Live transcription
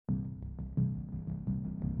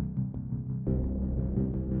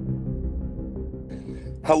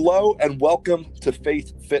Hello and welcome to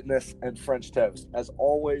Faith, Fitness, and French Toast. As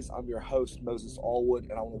always, I'm your host, Moses Allwood,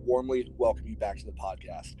 and I want to warmly welcome you back to the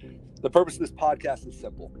podcast. The purpose of this podcast is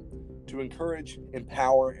simple: to encourage,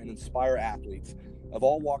 empower, and inspire athletes of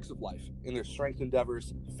all walks of life in their strength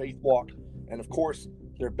endeavors, faith walk, and of course,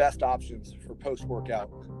 their best options for post-workout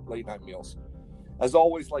late night meals. As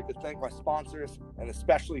always, I'd like to thank my sponsors, and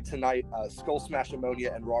especially tonight, Skull Smash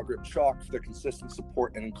Ammonia and Raw Grip Chalk for their consistent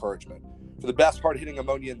support and encouragement. For the best hard-hitting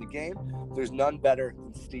ammonia in the game, there's none better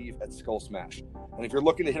than Steve at Skull Smash. And if you're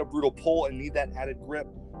looking to hit a brutal pull and need that added grip,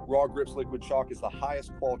 Raw Grips Liquid Chalk is the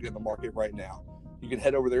highest quality on the market right now. You can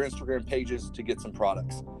head over their Instagram pages to get some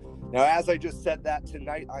products. Now, as I just said that,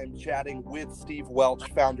 tonight I am chatting with Steve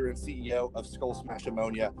Welch, founder and CEO of Skull Smash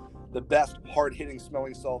Ammonia, the best hard-hitting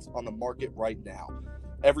smelling salts on the market right now.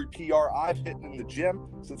 Every PR I've hit in the gym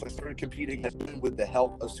since I started competing has been with the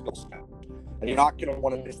help of Skull Smash. And you're not going to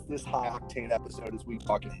want to miss this high-octane episode as we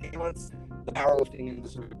talk inhalants, the powerlifting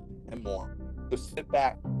industry, and more. So sit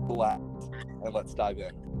back, relax, and let's dive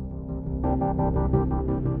in.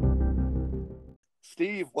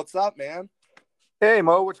 Steve, what's up, man? Hey,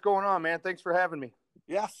 Mo, what's going on, man? Thanks for having me.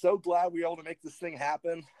 Yeah, so glad we were able to make this thing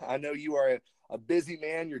happen. I know you are a busy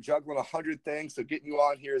man. You're juggling 100 things, so getting you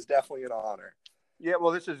on here is definitely an honor. Yeah,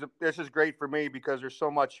 well, this is great for me because there's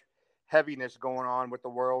so much heaviness going on with the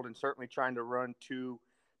world, and certainly trying to run two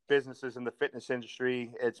businesses in the fitness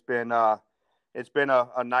industry. It's been a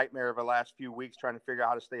nightmare of the last few weeks trying to figure out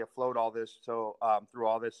how to stay afloat through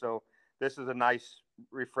all this. So this is a nice,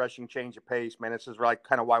 refreshing change of pace, man. This is like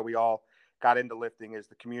kind of why we all got into lifting, is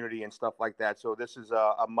the community and stuff like that. So this is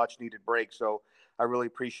a much needed break. So I really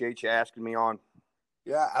appreciate you asking me on.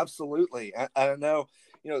 Yeah, absolutely. I know,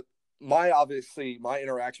 my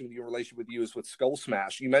interaction with your relationship with you is with Skull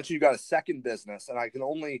Smash. You mentioned you got a second business, and I can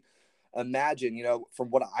only imagine, from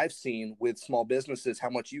what I've seen with small businesses, how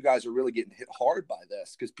much you guys are really getting hit hard by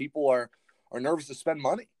this because people are nervous to spend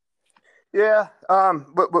money. Yeah.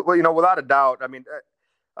 But without a doubt, I mean,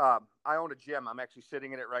 I own a gym. I'm actually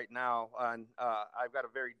sitting in it right now, and I've got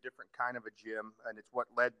a very different kind of a gym, and it's what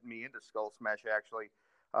led me into Skull Smash, actually.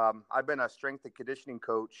 I've been a strength and conditioning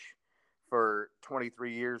coach for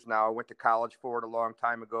 23 years now. I went to college for it a long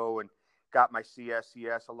time ago and got my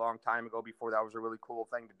CSCS a long time ago. Before that was a really cool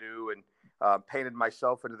thing to do, and painted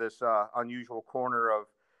myself into this unusual corner of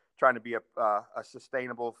trying to be a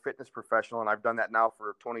sustainable fitness professional. And I've done that now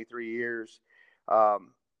for 23 years.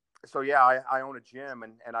 So yeah, I own a gym,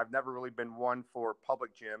 and I've never really been one for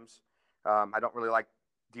public gyms. I don't really like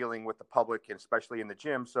dealing with the public, and especially in the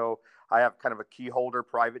gym. So I have kind of a key holder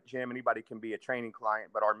private gym. Anybody can be a training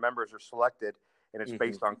client, but our members are selected, and it's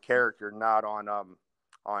based on character, not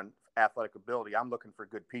on athletic ability. I'm looking for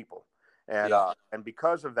good people. And, and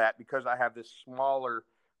because of that, because I have this smaller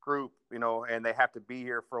group, and they have to be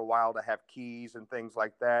here for a while to have keys and things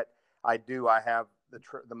like that. I have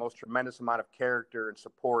the most tremendous amount of character and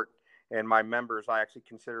support, and my members, I actually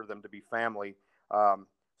consider them to be family.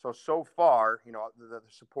 So far, the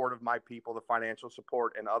support of my people, the financial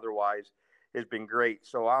support and otherwise, has been great.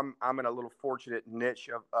 So I'm in a little fortunate niche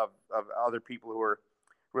of other people who are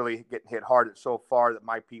really getting hit hard so far, that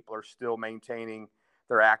my people are still maintaining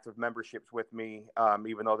their active memberships with me,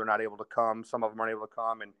 even though they're not able to come. Some of them aren't able to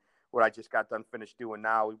come. And what I just got done finished doing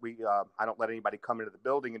now, I don't let anybody come into the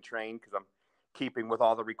building and train because I'm keeping with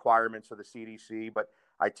all the requirements of the CDC, but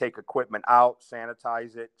I take equipment out,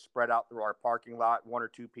 sanitize it, spread out through our parking lot. 1 or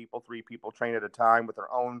 2 people, 3 people train at a time with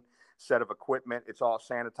their own set of equipment. It's all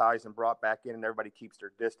sanitized and brought back in, and everybody keeps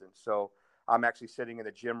their distance. So I'm actually sitting in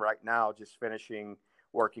the gym right now, just finishing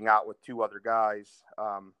working out with 2 other guys,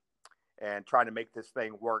 and trying to make this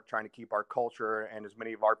thing work, trying to keep our culture and as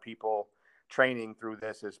many of our people training through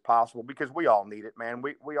this as possible, because we all need it, man.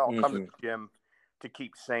 We all come to the gym to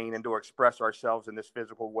keep sane and to express ourselves in this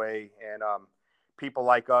physical way. And people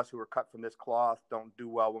like us who are cut from this cloth don't do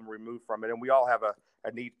well when we're removed from it. And we all have a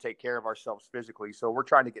need to take care of ourselves physically. So we're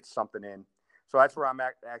trying to get something in. So that's where I'm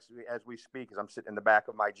at actually as we speak, as I'm sitting in the back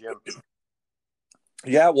of my gym.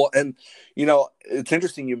 Yeah, well, and, it's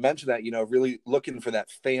interesting you mentioned that, really looking for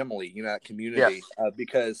that family, that community,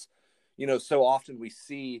 because, so often we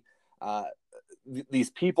see these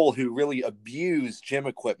people who really abuse gym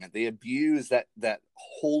equipment. They abuse that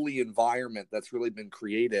holy environment that's really been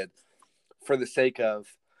created for the sake of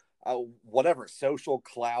whatever, social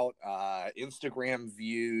clout, Instagram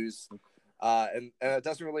views, and it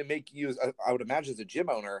doesn't really make you, I would imagine, as a gym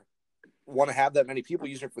owner, want to have that many people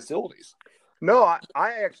using your facilities. No, I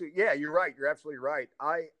actually, yeah, you're right. You're absolutely right.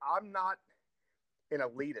 I'm not an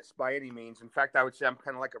elitist by any means. In fact, I would say I'm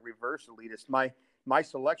kind of like a reverse elitist. My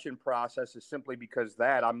selection process is simply because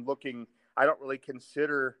that I'm looking I don't really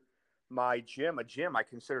consider my gym a gym. I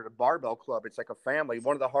consider it a barbell club. It's like a family.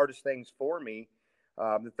 One of the hardest things for me,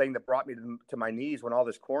 the thing that brought me to my knees when all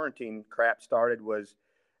this quarantine crap started, was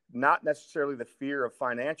not necessarily the fear of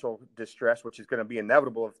financial distress, which is going to be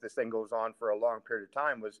inevitable if this thing goes on for a long period of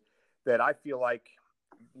time, was that I feel like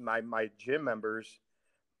my gym members,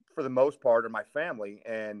 for the most part, are my family.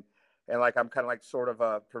 And like, I'm kind of like sort of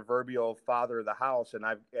a proverbial father of the house. And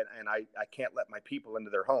I can't let my people into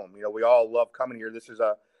their home. You know, we all love coming here.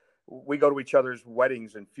 We go to each other's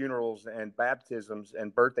weddings and funerals and baptisms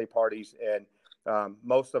and birthday parties. And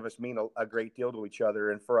most of us mean a great deal to each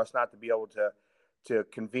other. And for us not to be able to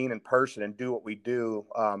convene in person and do what we do,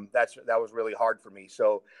 that was really hard for me.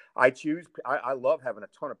 So I love having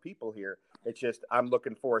a ton of people here. It's just, I'm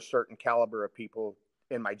looking for a certain caliber of people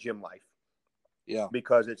in my gym life. Yeah.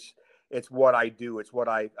 Because it's what I do. It's what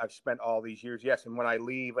I've spent all these years. Yes. And when I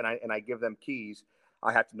leave and I give them keys,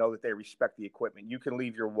 I have to know that they respect the equipment. You can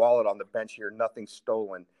leave your wallet on the bench here. Nothing's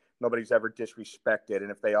stolen. Nobody's ever disrespected. And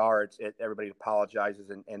if they are, everybody apologizes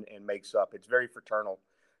and makes up. It's very fraternal.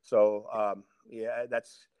 So, yeah,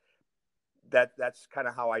 that's kind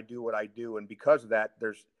of how I do what I do. And because of that,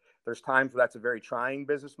 there's times where that's a very trying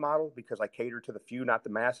business model, because I cater to the few, not the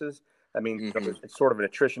masses. I mean, it's sort of an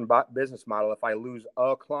attrition business model. If I lose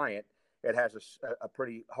a client, it has a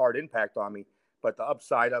pretty hard impact on me. But the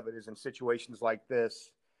upside of it is, in situations like this,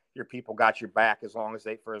 your people got your back as long as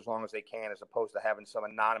they can, as opposed to having some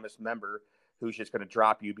anonymous member who's just going to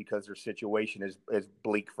drop you because their situation is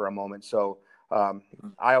bleak for a moment. So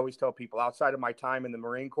I always tell people, outside of my time in the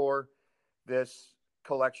Marine Corps, this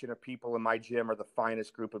collection of people in my gym are the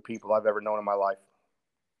finest group of people I've ever known in my life.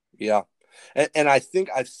 Yeah. And I think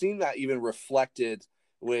I've seen that even reflected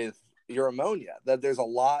with your ammonia, that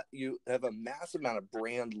you have a massive amount of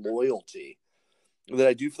brand loyalty that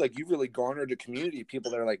I do feel like you've really garnered a community of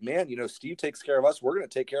people that are like, man, Steve takes care of us. We're going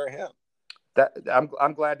to take care of him.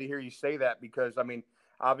 I'm glad to hear you say that, because I mean,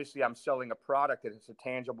 obviously I'm selling a product and it's a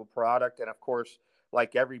tangible product. And of course,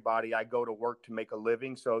 like everybody, I go to work to make a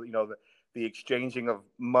living. So, the exchanging of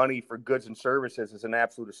money for goods and services is an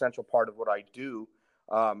absolute essential part of what I do.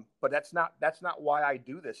 But that's not why I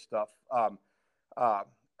do this stuff.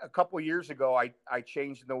 A couple of years ago, I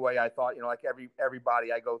changed the way I thought. Like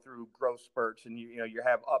everybody, I go through growth spurts, and you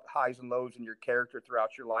have highs and lows in your character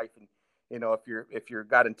throughout your life. And if you're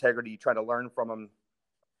got integrity, you try to learn from them.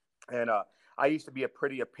 And I used to be a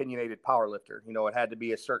pretty opinionated power lifter. It had to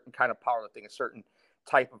be a certain kind of powerlifting, a certain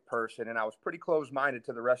type of person, and I was pretty closed-minded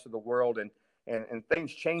to the rest of the world. And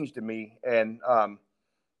things changed to me. And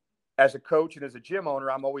as a coach and as a gym owner,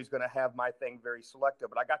 I'm always going to have my thing very selective.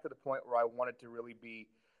 But I got to the point where I wanted to really be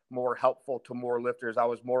more helpful to more lifters. I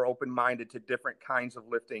was more open-minded to different kinds of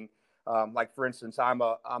lifting. Like, for instance, I'm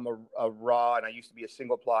a raw, and I used to be a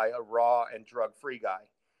single ply, a raw and drug-free guy.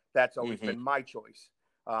 That's always been my choice,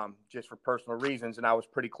 just for personal reasons. And I was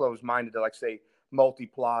pretty closed-minded to, like, say,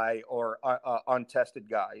 multiply or untested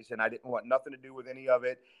guys. And I didn't want nothing to do with any of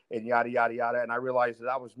it, and yada, yada, yada. And I realized that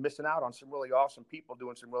I was missing out on some really awesome people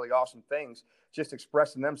doing some really awesome things, just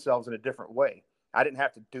expressing themselves in a different way. I didn't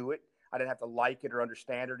have to do it. I didn't have to like it or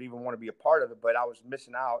understand it or even want to be a part of it, but I was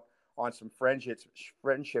missing out on some friendships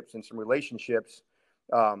and some relationships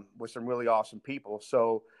with some really awesome people.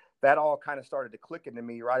 So that all kind of started to click into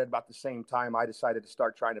me right at about the same time I decided to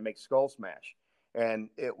start trying to make Skull Smash. And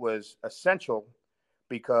it was essential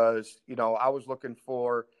because, I was looking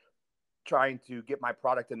for trying to get my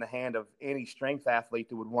product in the hand of any strength athlete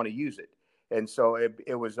that would want to use it. And so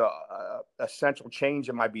it was a essential change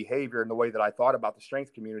in my behavior and the way that I thought about the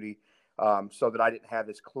strength community, so that I didn't have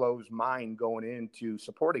this closed mind going into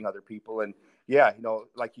supporting other people. And yeah,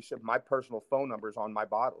 like you said, my personal phone number is on my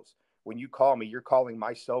bottles. When you call me, you're calling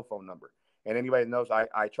my cell phone number. And anybody that knows,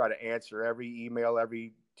 I try to answer every email,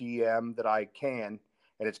 every DM that I can.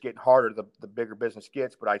 And it's getting harder the bigger business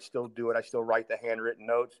gets, but I still do it. I still write the handwritten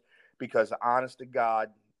notes, because honest to God,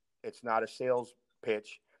 it's not a sales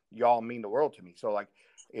pitch. Y'all mean the world to me. So, like,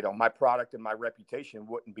 my product and my reputation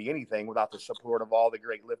wouldn't be anything without the support of all the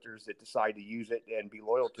great lifters that decide to use it and be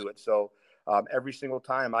loyal to it. So every single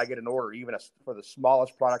time I get an order, even for the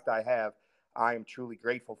smallest product I have, I am truly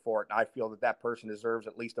grateful for it. And I feel that person deserves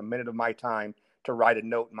at least a minute of my time to write a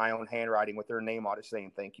note in my own handwriting with their name on it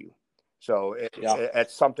saying thank you. So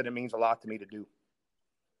it's something that means a lot to me to do.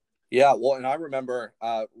 Yeah, well, and I remember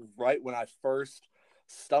right when I first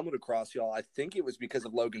stumbled across y'all, I think it was because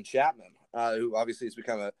of Logan Chapman, who obviously has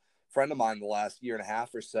become a friend of mine the last year and a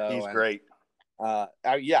half or so. He's great.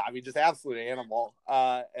 Just absolute animal.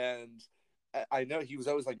 And I know he was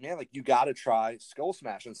always like, man, like, you got to try Skull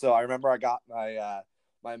Smash. And so I remember I got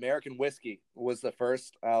my American whiskey was the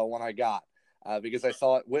first one I got. Because I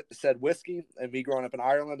saw it said whiskey, and me growing up in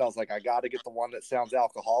Ireland, I was like, I got to get the one that sounds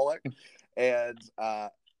alcoholic. And,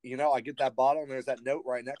 I get that bottle, and there's that note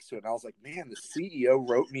right next to it. And I was like, man, the CEO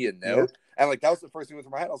wrote me a note. And like, that was the first thing that went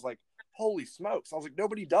through my head. I was like, holy smokes. I was like,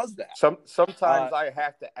 nobody does that. Sometimes I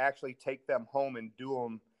have to actually take them home and do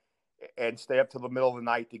them and stay up till the middle of the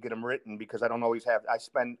night to get them written, because I don't always have. I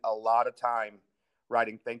spend a lot of time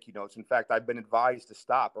writing thank you notes. In fact, I've been advised to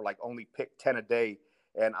stop or like only pick 10 a day.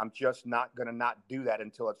 And I'm just not going to not do that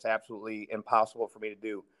until it's absolutely impossible for me to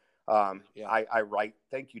do. I write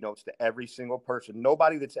thank you notes to every single person.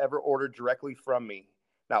 Nobody that's ever ordered directly from me,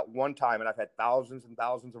 not one time, and I've had thousands and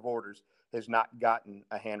thousands of orders, has not gotten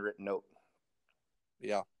a handwritten note.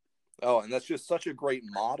 Yeah. Oh, and that's just such a great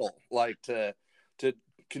model, like to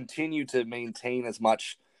continue to maintain as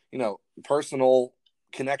much, personal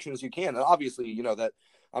connection as you can. And obviously, that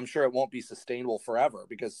I'm sure it won't be sustainable forever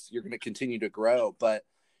because you're going to continue to grow. But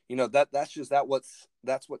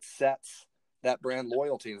that's what sets that brand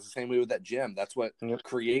loyalty. And it's the same way with that gym. That's what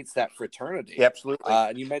creates that fraternity. Yeah, absolutely.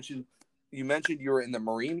 And you mentioned you were in the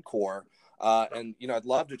Marine Corps, and I'd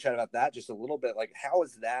love to chat about that just a little bit. Like, how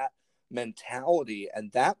is that mentality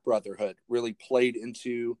and that brotherhood really played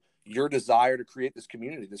into your desire to create this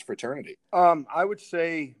community, this fraternity? I would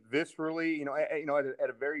say viscerally, at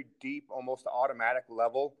a very deep, almost automatic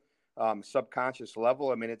level, subconscious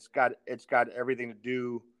level. I mean, it's got everything to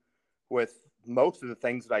do with most of the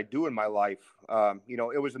things that I do in my life.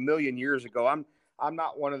 It was a million years ago. I'm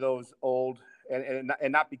not one of those old, and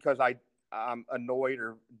not because I'm annoyed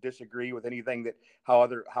or disagree with anything that how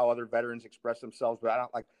other veterans express themselves, but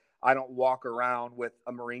I don't walk around with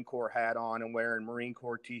a Marine Corps hat on and wearing Marine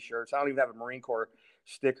Corps T-shirts. I don't even have a Marine Corps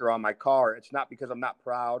sticker on my car. It's not because I'm not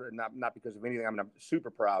proud, and not because of anything. I'm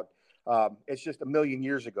super proud. It's just a million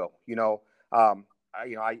years ago.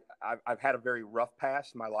 I've had a very rough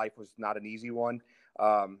past. My life was not an easy one,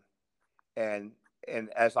 and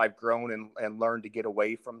as I've grown and learned to get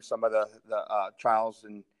away from some of the trials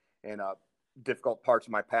and difficult parts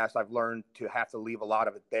of my past, I've learned to have to leave a lot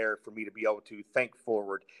of it there for me to be able to think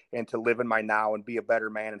forward and to live in my now and be a better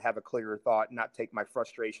man and have a clearer thought and not take my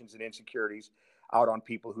frustrations and insecurities out on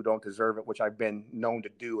people who don't deserve it, which I've been known to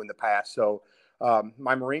do in the past. So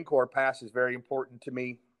my Marine Corps past is very important to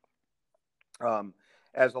me,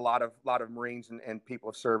 as a lot of Marines and people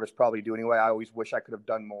of service probably do anyway. I always wish I could have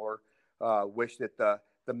done more. Wish that the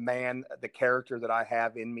character that I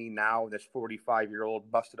have in me now, this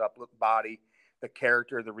 45-year-old busted up body, the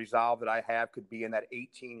character, the resolve that I have could be in that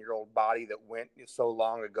 18-year-old body that went so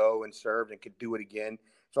long ago and served and could do it again.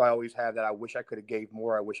 So I always have that. I wish I could have gave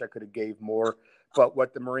more. I wish I could have gave more. But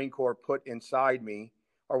what the Marine Corps put inside me,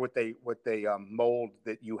 or what they mold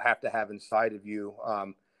that you have to have inside of you,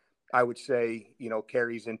 I would say,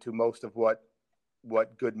 carries into most of what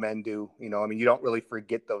good men do. I mean, you don't really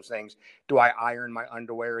forget those things. Do I iron my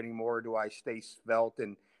underwear anymore? Do I stay svelte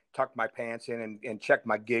and tuck my pants in and check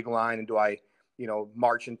my gig line? And do I,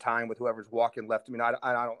 march in time with whoever's walking left? I mean, I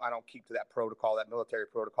don't keep to that protocol, that military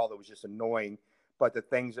protocol that was just annoying. But the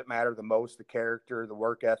things that matter the most, the character, the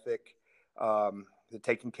work ethic, the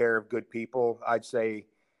taking care of good people, I'd say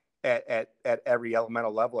at every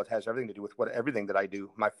elemental level, it has everything to do with everything that I do.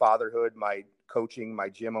 My fatherhood, my coaching, my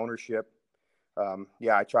gym ownership.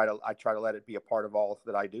 I try to let it be a part of all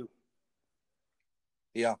that I do.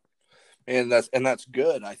 Yeah. And that's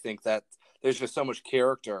good. I think that there's just so much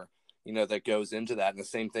character, that goes into that. And the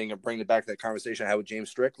same thing, and bringing it back to that conversation I had with James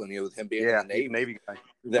Strickland, with him being in the Navy guy.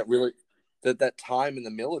 That really, that time in the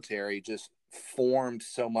military just formed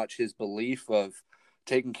so much his belief of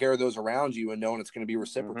taking care of those around you and knowing it's going to be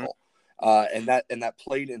reciprocal. Mm-hmm. And that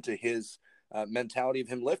played into his mentality of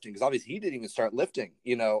him lifting, because obviously he didn't even start lifting,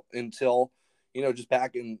 until, just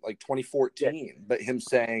back in like 2014. Yeah. But him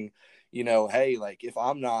saying, hey, like, if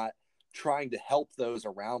I'm not trying to help those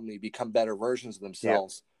around me become better versions of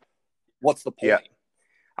themselves, what's the point? Yeah.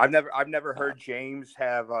 I've never heard James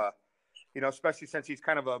have, especially since he's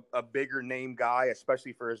kind of a bigger name guy,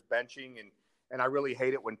 especially for his benching. And I really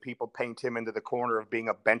hate it when people paint him into the corner of being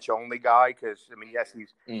a bench only guy. Because, I mean, yes,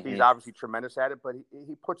 he's obviously tremendous at it, but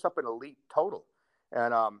he puts up an elite total.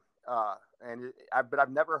 And, but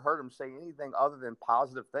I've never heard him say anything other than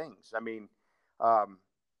positive things. I mean,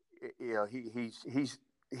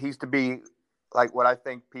 he's to be like what I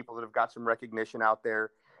think people that have got some recognition out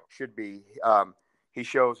there should be. He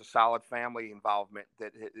shows a solid family involvement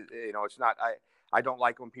that, it's not, I don't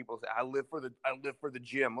like when people say, I live for the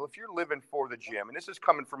gym. Well, if you're living for the gym, and this is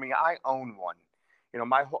coming from me, I own one.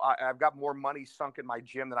 I've got more money sunk in my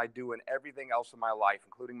gym than I do in everything else in my life,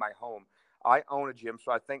 including my home. I own a gym.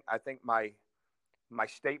 So I think my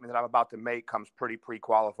statement that I'm about to make comes pretty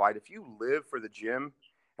pre-qualified. If you live for the gym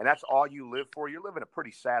and that's all you live for, you're living a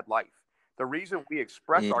pretty sad life. The reason we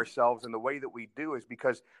express ourselves in the way that we do is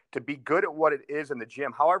because to be good at what it is in the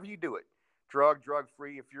gym, however you do it,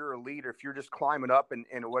 drug-free, if you're elite, or if you're just climbing up and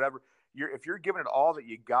whatever, if you're giving it all that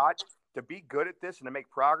you got, to be good at this and to make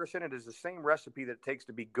progress in it is the same recipe that it takes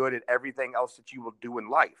to be good at everything else that you will do in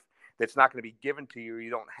life. That's not going to be given to you. You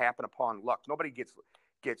don't happen upon luck. Nobody gets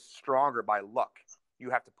stronger by luck. You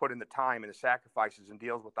have to put in the time and the sacrifices and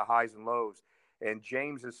deals with the highs and lows. And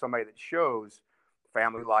James is somebody that shows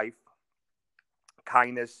family life,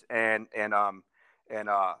 kindness, and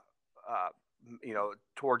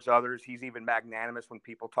towards others. He's even magnanimous when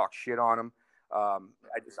people talk shit on him.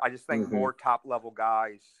 I just think more top level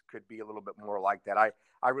guys could be a little bit more like that.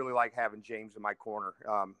 I really like having James in my corner.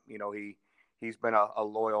 He's been a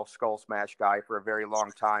loyal Skull Smash guy for a very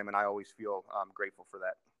long time, and I always feel grateful for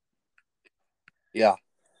that. Yeah.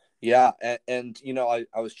 Yeah. And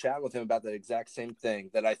I was chatting with him about that exact same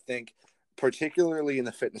thing, that I think, particularly in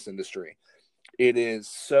the fitness industry, it is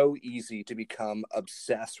so easy to become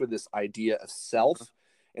obsessed with this idea of self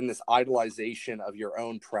and this idolization of your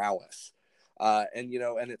own prowess. And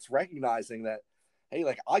it's recognizing that, hey,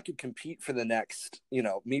 like, I could compete for the next,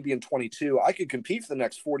 me being 22, I could compete for the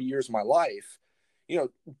next 40 years of my life,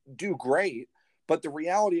 do great. But the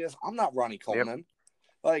reality is I'm not Ronnie Coleman. Yep.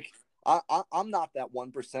 Like, I'm not that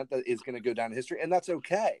 1% that is going to go down in history, and that's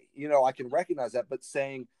okay. I can recognize that, but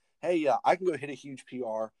saying, hey, I can go hit a huge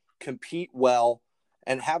PR, compete well,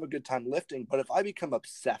 and have a good time lifting. But if I become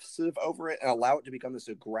obsessive over it and allow it to become this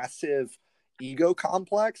aggressive ego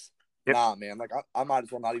complex, nah, man, like I might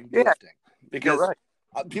as well not even be lifting, because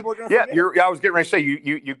people are going to forget. I was getting ready to say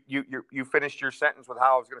you finished your sentence with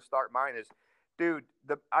how I was going to start mine. Is, dude,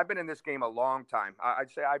 I've been in this game a long time.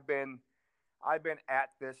 I'd say I've been at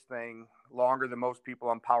this thing longer than most people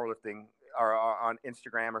on powerlifting or on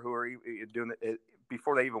Instagram, or who are doing it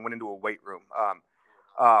before they even went into a weight room.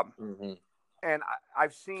 And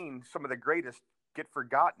I've seen some of the greatest get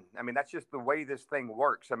forgotten. I mean, that's just the way this thing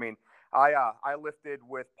works. I mean, I lifted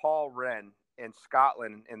with Paul Wren in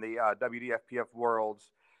Scotland in the WDFPF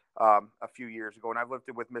Worlds a few years ago, and I've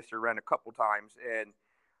lifted with Mr. Wren a couple times, and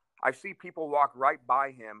I see people walk right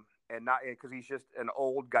by him, and not because he's just an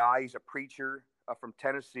old guy. He's a preacher from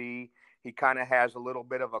Tennessee. He kind of has a little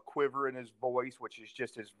bit of a quiver in his voice, which is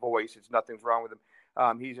just his voice. Nothing's wrong with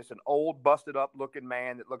him. He's just an old, busted up looking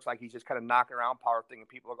man that looks like he's just kind of knocking around powerlifting, and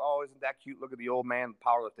people are like, oh, isn't that cute? Look at the old man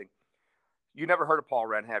powerlifting. You never heard of Paul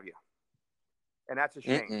Wren, have you? And that's a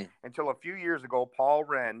shame. Until a few years ago, Paul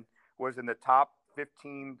Wren was in the top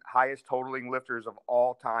 15 highest totaling lifters of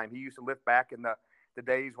all time. He used to lift back in the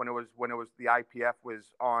days when it was the IPF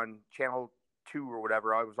was on Channel 2 or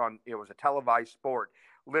whatever. It was a televised sport,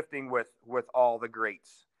 lifting with all the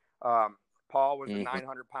greats. Paul was a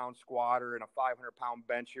 900-pound squatter and a 500-pound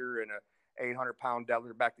bencher and a 800-pound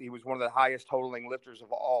deadlifter back. He was one of the highest totaling lifters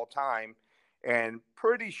of all time. And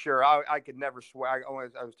pretty sure, I could never swear. I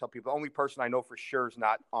always tell people, the only person I know for sure is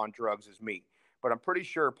not on drugs is me. But I'm pretty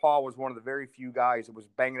sure Paul was one of the very few guys that was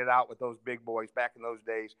banging it out with those big boys back in those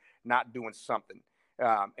days, not doing something.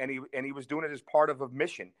 And he was doing it as part of a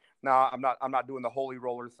mission. Now, I'm not doing the holy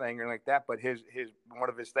roller thing or like that, but his one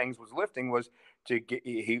of his things was lifting was to get.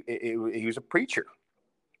 He was a preacher.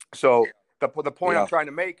 So the point I'm trying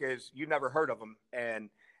to make is you never heard of him, and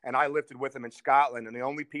I lifted with him in Scotland, and the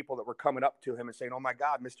only people that were coming up to him and saying, "Oh my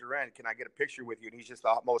God, Mr. Wren, can I get a picture with you?" And he's just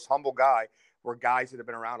the most humble guy. Were guys that have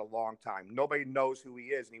been around a long time. Nobody knows who he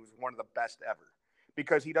is, and he was one of the best ever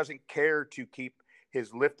because he doesn't care to keep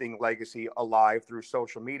his lifting legacy alive through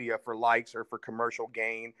social media for likes or for commercial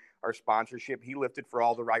gain or sponsorship. He lifted for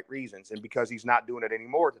all the right reasons. And because he's not doing it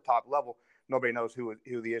anymore at the top level, nobody knows who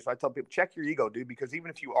he is. So I tell people, check your ego, dude, because even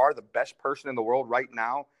if you are the best person in the world right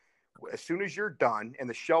now, as soon as you're done, and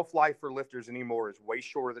the shelf life for lifters anymore is way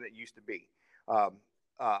shorter than it used to be.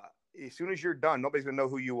 As soon as you're done, nobody's going to know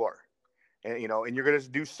who you are. And, and you're going to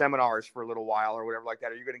do seminars for a little while or whatever like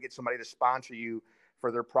that, or you're going to get somebody to sponsor you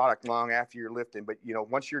for their product long after you're lifting. But,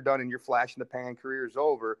 once you're done and your flash in the pan career is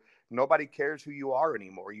over, nobody cares who you are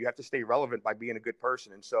anymore. You have to stay relevant by being a good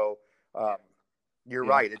person. And so you're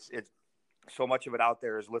right. It's so much of it out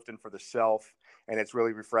there is lifting for the self. And it's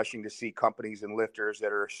really refreshing to see companies and lifters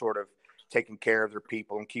that are sort of taking care of their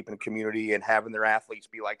people and keeping a community and having their athletes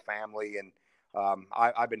be like family. And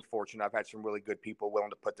I've been fortunate. I've had some really good people willing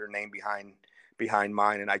to put their name behind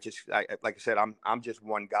mine. And like I said, I'm just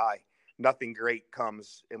one guy. Nothing great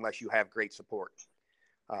comes unless you have great support.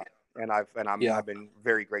 I've been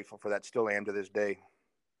very grateful for that. Still am to this day.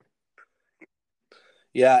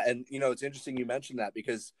 Yeah. And, it's interesting you mentioned that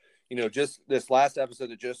because, just this last episode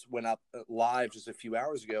that just went up live just a few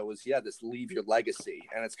hours ago was, this Leave Your Legacy.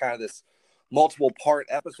 And it's kind of this multiple part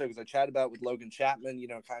episode because I chatted about it with Logan Chapman,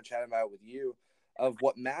 kind of chatting about it with you, of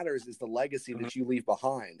what matters is the legacy that you leave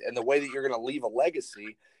behind. And the way that you're going to leave a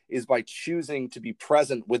legacy is by choosing to be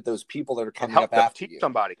present with those people that are coming up after you.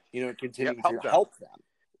 Somebody, continuing to help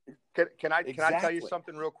them. Can I tell you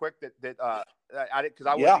something real quick because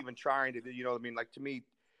I wasn't even trying to, like, to me,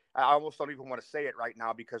 I almost don't even want to say it right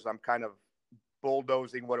now because I'm kind of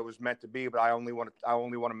bulldozing what it was meant to be, but I only want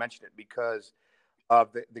to mention it because of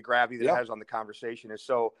the gravity that it has on the conversation. Is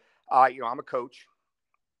so, I'm a coach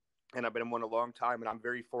and I've been in one a long time, and I'm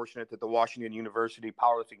very fortunate that the Washington University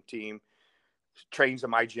powerlifting team trains in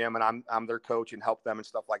my gym, and I'm their coach and help them and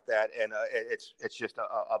stuff like that. And it's just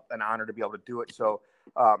an honor to be able to do it. So,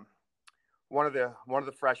 one of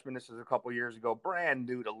the freshmen, this is a couple years ago, brand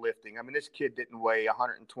new to lifting. I mean, this kid didn't weigh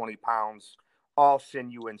 120 pounds, all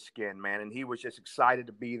sinew and skin, man. And he was just excited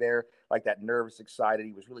to be there, like that nervous excited.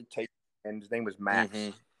 He was really taking, and his name was Max.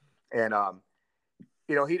 Mm-hmm. And,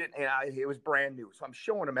 he didn't, it was brand new. So I'm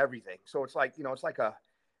showing him everything. So it's like, it's like a,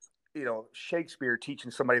 Shakespeare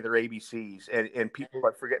teaching somebody their ABCs and people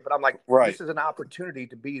forget. But I'm like, This is an opportunity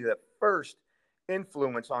to be the first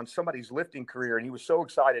influence on somebody's lifting career. And he was so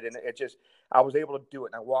excited. And I was able to do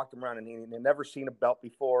it. And I walked him around, and he had never seen a belt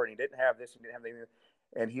before. And he didn't have this,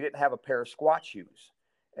 and he didn't have a pair of squat shoes.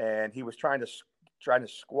 And he was trying to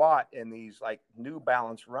squat in these like New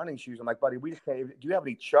Balance running shoes. I'm like, buddy, do you have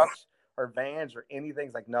any Chucks or Vans or anything?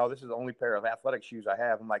 He's like, no, this is the only pair of athletic shoes I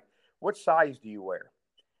have. I'm like, what size do you wear?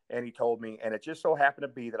 And he told me, and it just so happened to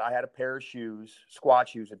be that I had a pair of shoes, squat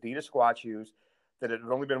shoes, Adidas squat shoes, that had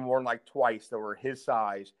only been worn like twice that were his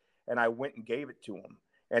size. And I went and gave it to him.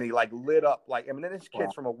 And he like lit up this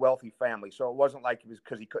kid's from a wealthy family. So it wasn't like it was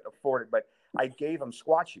because he couldn't afford it, but I gave him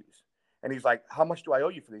squat shoes. And he's like, how much do I owe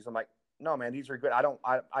you for these? I'm like, no, man, these are good.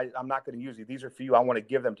 I'm not going to use these. These are for you. I want to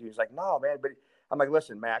give them to you. He's like, no, man. But I'm like,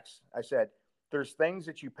 listen, Max, I said, there's things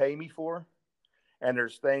that you pay me for. And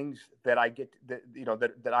there's things that I get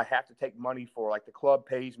that I have to take money for. Like the club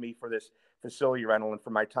pays me for this facility rental and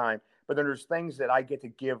for my time. But then there's things that I get to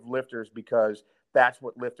give lifters because that's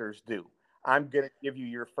what lifters do. I'm going to give you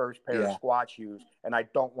your first pair of squat shoes, and I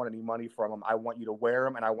don't want any money from them. I want you to wear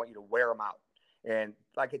them, and I want you to wear them out. And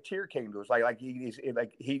like a tear came to us,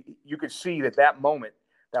 you could see that moment,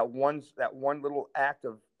 that one little act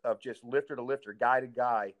of just lifter to lifter, guy to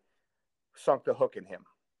guy, sunk the hook in him.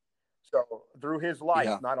 So through his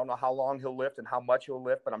life, I don't know how long he'll lift and how much he'll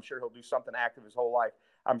lift, but I'm sure he'll do something active his whole life.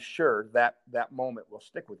 I'm sure that moment will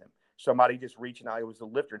stick with him. Somebody just reaching out, it was the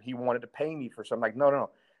lifter, and he wanted to pay me for something. Like, no,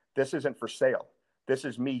 this isn't for sale. This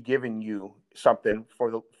is me giving you something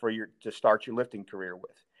to start your lifting career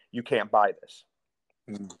with. You can't buy this.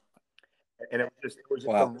 Mm. And it was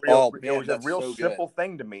a real simple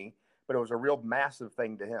thing to me, but it was a real massive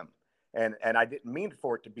thing to him. And I didn't mean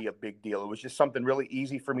for it to be a big deal. It was just something really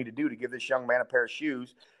easy for me to do, to give this young man a pair of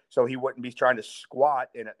shoes so he wouldn't be trying to squat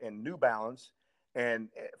in New Balance. And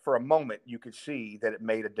for a moment, you could see that it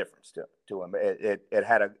made a difference to him. It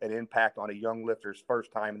had an impact on a young lifter's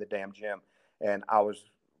first time in the damn gym. And I was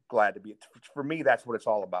glad to be. For me, that's what it's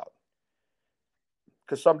all about.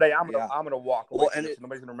 Because someday I'm gonna walk away from this, and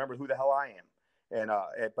nobody's gonna remember who the hell I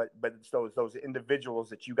am. But it's those individuals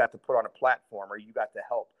that you got to put on a platform, or you got to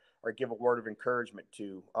help, or give a word of encouragement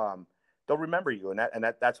to, they'll remember you. And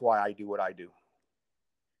that's why I do what I do.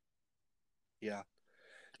 Yeah.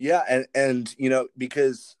 Yeah. And,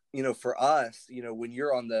 because, for us, when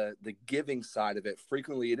you're on the giving side of it,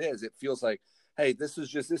 frequently it feels like, hey, this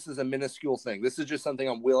is a minuscule thing. This is just something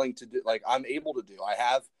I'm willing to do. Like I'm able to do. I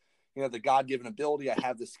have, the God-given ability. I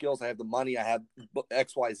have the skills. I have the money. I have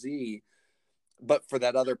X, Y, Z. But for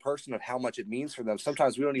that other person, of how much it means for them,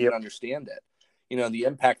 sometimes we don't even understand it. The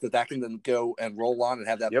impact that can then go and roll on and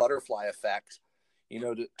have that butterfly effect,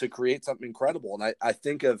 to create something incredible. And I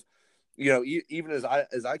think of, even as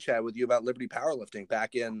I chatted with you about Liberty Powerlifting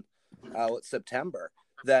back in September,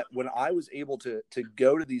 that when I was able to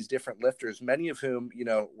go to these different lifters, many of whom,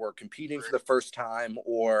 were competing for the first time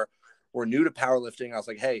or were new to powerlifting, I was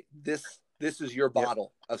like, hey, this is your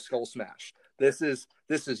bottle of Skull Smash. This is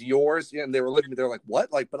yours. And they were looking at me, they're like,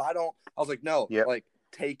 what? Like, but I was like, no, like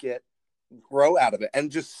take it, grow out of it.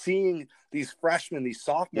 And just seeing these freshmen, these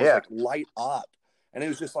sophomores like light up. And it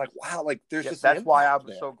was just like, wow, like there's just that's why I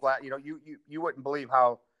was so glad. You wouldn't believe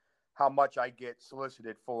how much I get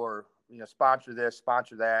solicited for, sponsor this,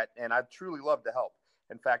 sponsor that. And I truly love to help.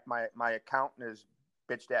 In fact, my accountant has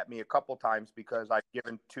bitched at me a couple times because I've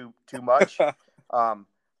given too much.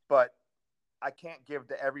 But I can't give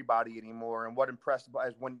to everybody anymore. And what impressed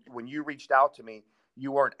is when you reached out to me,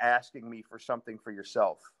 you weren't asking me for something for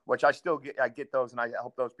yourself, which I still get. I get those, and I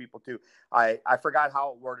help those people too. I forgot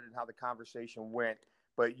how it worded and how the conversation went,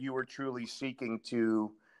 but you were truly seeking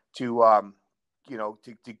to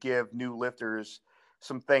give new lifters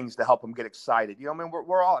some things to help them get excited. I mean,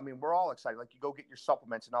 we're all excited. Like, you go get your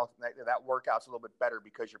supplements and all that workout's a little bit better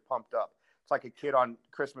because you're pumped up. It's like a kid on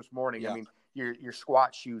Christmas morning. Yeah. I mean, your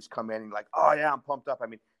squat shoes come in and you're like, oh yeah, I'm pumped up. I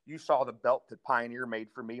mean, you saw the belt that Pioneer made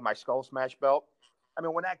for me, my Skull Smash belt. I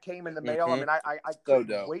mean, when that came in the mail, I mean, I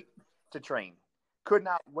couldn't wait to train. Could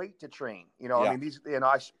not wait to train. I mean,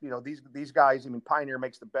 these guys, I mean, Pioneer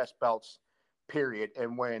makes the best belts, period.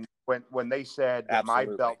 And when they said that my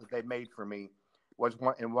belt that they made for me was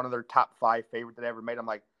one of their top 5 favorite that I ever made, I'm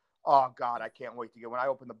like, oh God, I can't wait to get. When I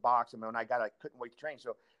opened the box, I mean, I couldn't wait to train.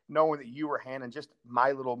 So knowing that you were handing just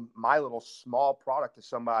my little small product to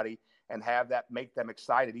somebody and have that make them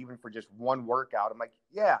excited, even for just one workout, I'm like,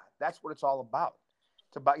 yeah, that's what it's all about.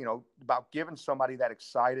 It's about, about giving somebody that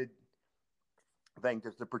excited thing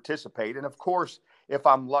to participate. And of course, if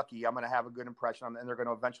I'm lucky, I'm going to have a good impression on them, and they're going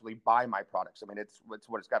to eventually buy my products. I mean, it's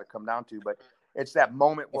what it's got to come down to. But it's that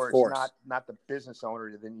moment where it's not the business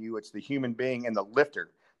owner than you, it's the human being and the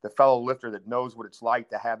lifter, the fellow lifter that knows what it's like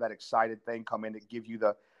to have that excited thing come in to give you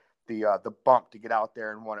the bump to get out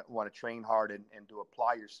there and want to train hard and to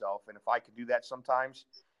apply yourself. And if I could do that sometimes,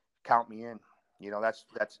 count me in.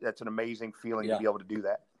 That's an amazing feeling to be able to do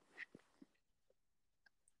that.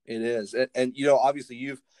 It is. And obviously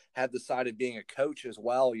you've had the side of being a coach as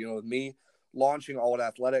well. With me launching All Out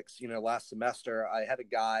Athletics, last semester, I had a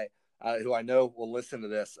guy who I know will listen to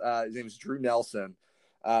this. His name is Drew Nelson,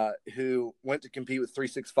 who went to compete with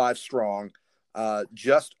 365 Strong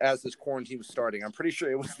just as this quarantine was starting. I'm pretty sure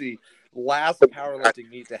it was the last powerlifting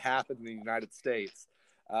meet to happen in the United States.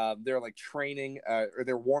 They're like training or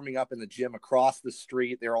they're warming up in the gym across the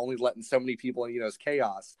street. They're only letting so many people in, it's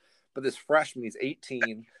chaos. But this freshman, he's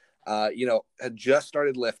 18, had just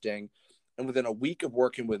started lifting. And within a week of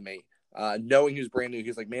working with me, knowing he was brand new, he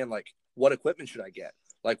was like, man, like, what equipment should I get?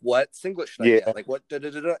 Like, what singlet should I get? Like, what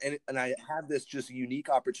da-da-da-da? And I had this just unique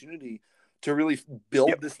opportunity to really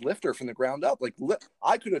build this lifter from the ground up. Like,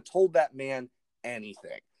 I could have told that man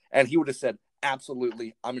anything, and he would have said,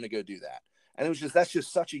 absolutely, I'm going to go do that. And it was that's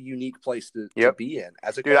just such a unique place to be in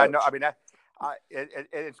as a coach. I know. I mean,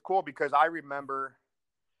 it's cool because I remember,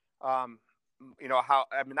 not how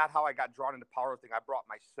I got drawn into powerlifting. I brought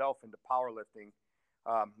myself into powerlifting.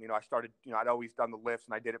 I started, I'd always done the lifts,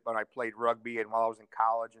 and I did it when I played rugby and while I was in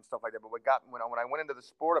college and stuff like that. But when I went into the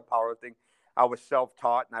sport of powerlifting, I was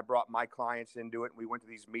self-taught, and I brought my clients into it. And we went to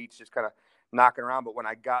these meets just kind of knocking around. But when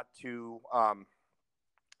I got to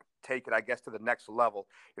take it, I guess, to the next level,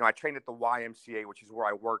 I trained at the YMCA, which is where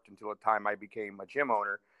I worked until the time I became a gym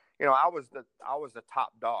owner. I was the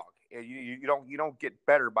top dog. You don't get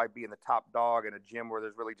better by being the top dog in a gym where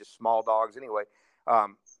there's really just small dogs anyway. I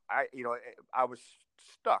was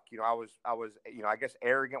stuck. I was I guess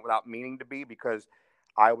arrogant without meaning to be, because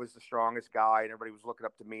I was the strongest guy and everybody was looking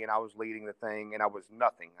up to me, and I was leading the thing, and I was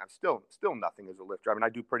nothing. I'm still nothing as a lifter. I mean, I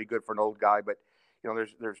do pretty good for an old guy, but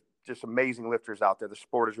there's just amazing lifters out there. The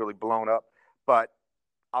sport is really blown up. But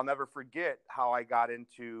I'll never forget how I got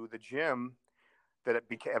into the gym that it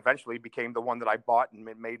eventually became the one that I bought and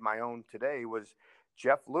made my own today, was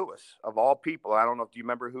Jeff Lewis, of all people. I don't know. Do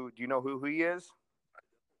you know who he is?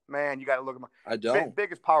 Man, you got to look at I don't.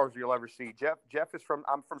 Biggest powers you'll ever see. Jeff is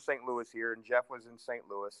I'm from St. Louis here, and Jeff was in St.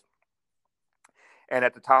 Louis. And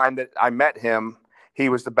at the time that I met him, he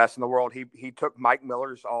was the best in the world. He took Mike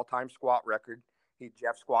Miller's all-time squat record.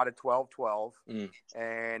 Jeff squatted 12-12,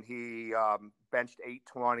 and he benched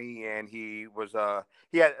 820, and he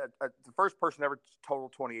had the first person ever total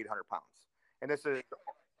 2,800 pounds. And this is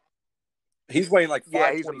he's weighing like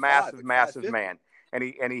 525. Yeah, he's a massive man.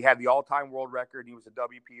 And he had the all-time world record. He was a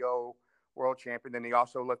WPO world champion. Then he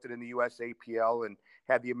also lifted in the USAPL and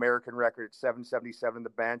had the American record at 777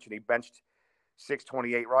 the bench, and he benched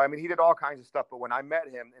 628. Right? I mean, he did all kinds of stuff. But when I met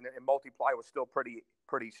him, and multiply was still pretty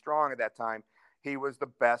strong at that time, he was the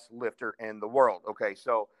best lifter in the world. Okay,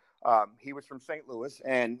 so he was from St. Louis,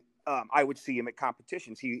 and I would see him at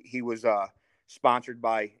competitions. He was sponsored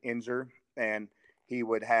by Inzer, and he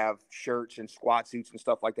would have shirts and squat suits and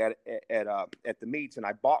stuff like that at the meets. And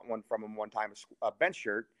I bought one from him one time, a bench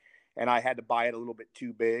shirt, and I had to buy it a little bit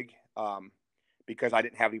too big because I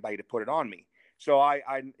didn't have anybody to put it on me. So I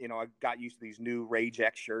got used to these new Rage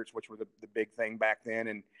X shirts, which were the big thing back then.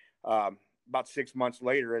 And about 6 months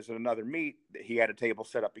later, as at another meet, he had a table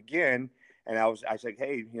set up again, and I said,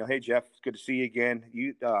 hey, hey Jeff, it's good to see you again.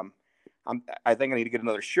 I think I need to get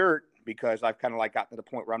another shirt because I've kind of like gotten to the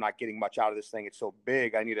point where I'm not getting much out of this thing. It's so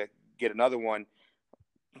big. I need to get another one.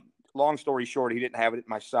 long story short, he didn't have it at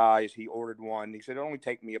my size. He ordered one. He said, it'll only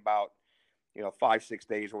take me about, 5-6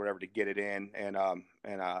 days or whatever to get it in. And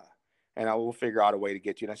I will figure out a way to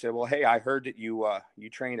get you. And I said, well, hey, I heard that you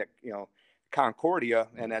train at, Concordia,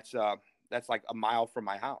 and that's like a mile from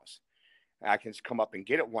my house. I can just come up and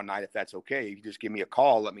get it one night if that's okay. You just give me a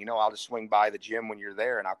call, let me know. I'll just swing by the gym when you're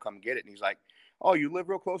there and I'll come get it. And he's like, oh, you live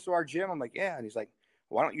real close to our gym? I'm like, yeah. And he's like,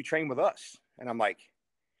 why don't you train with us? And I'm like,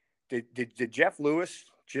 did Jeff Lewis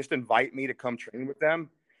just invite me to come train with them?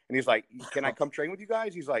 And he's like, can I come train with you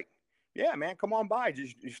guys? He's like, yeah, man, come on by.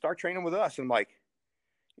 Just start training with us. And I'm like,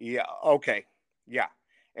 yeah, okay. Yeah.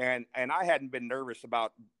 And I hadn't been nervous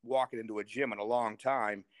about walking into a gym in a long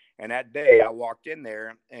time. And that day I walked in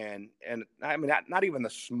there and I mean, not even the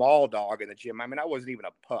small dog in the gym. I mean, I wasn't even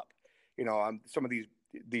a pup, some of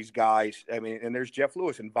these guys, I mean, and there's Jeff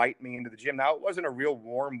Lewis invite me into the gym. Now it wasn't a real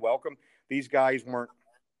warm welcome. These guys weren't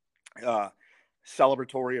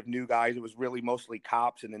celebratory of new guys. It was really mostly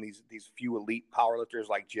cops. And then these few elite powerlifters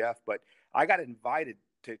like Jeff, but I got invited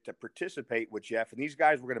to participate with Jeff, and these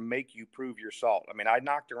guys were going to make you prove your salt. I mean, I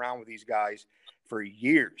knocked around with these guys for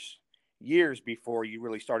years before you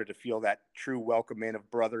really started to feel that true welcome in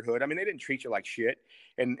of brotherhood. I mean, they didn't treat you like shit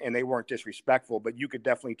and they weren't disrespectful, but you could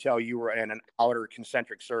definitely tell you were in an outer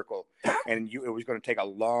concentric circle and it was going to take a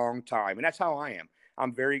long time. And that's how I am.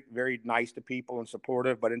 I'm very, very nice to people and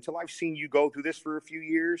supportive, but until I've seen you go through this for a few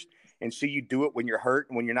years and see you do it when you're hurt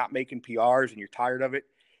and when you're not making PRs and you're tired of it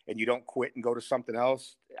and you don't quit and go to something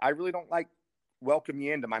else, I really don't like welcome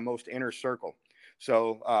you into my most inner circle.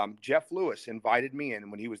 So Jeff Lewis invited me in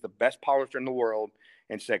when he was the best powerlifter in the world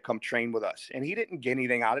and said, come train with us. And he didn't get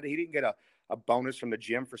anything out of it. He didn't get a bonus from the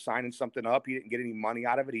gym for signing something up. He didn't get any money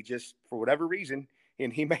out of it. He just, for whatever reason,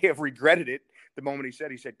 and he may have regretted it the moment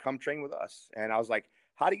he said, come train with us. And I was like,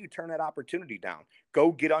 how do you turn that opportunity down?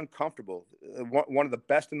 Go get uncomfortable. One of the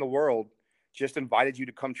best in the world just invited you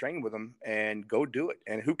to come train with them and go do it.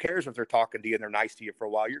 And who cares if they're talking to you and they're nice to you for a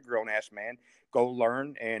while? You're a grown ass man. Go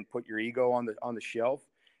learn and put your ego on the shelf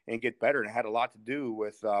and get better. And it had a lot to do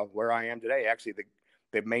with where I am today. Actually,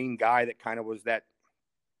 the main guy that kind of was that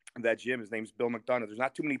gym, his name's Bill McDonough. There's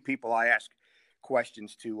not too many people I ask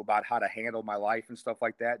questions to about how to handle my life and stuff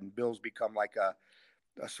like that. And Bill's become like a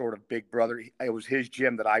sort of big brother. It was his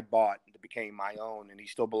gym that I bought that became my own, and he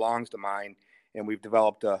still belongs to mine. And we've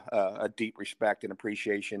developed a deep respect and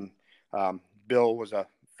appreciation. Bill was a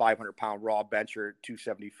 500-pound raw bencher at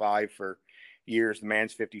 275 for years. The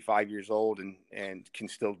man's 55 years old and can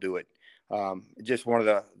still do it. Just one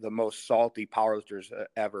of the most salty powerlifters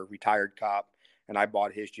ever, retired cop. And I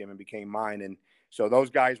bought his gym and became mine. And so those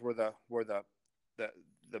guys were the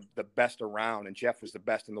best around, and Jeff was the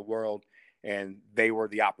best in the world. And they were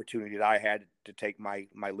the opportunity that I had to take my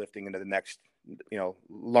lifting into the next,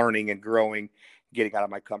 learning and growing, getting out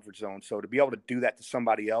of my comfort zone. So to be able to do that to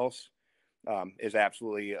somebody else is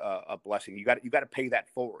absolutely a blessing. You got to pay that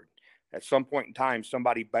forward. At some point in time,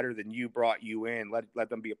 somebody better than you brought you in, let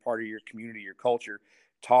them be a part of your community, your culture,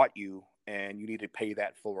 taught you, and you need to pay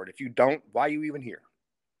that forward. If you don't, why are you even here?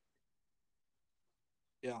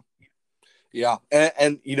 Yeah. Yeah.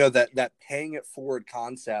 And that paying it forward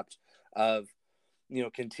concept of,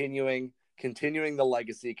 continuing the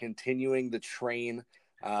legacy, continuing the train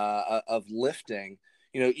of lifting,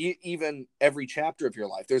 even every chapter of your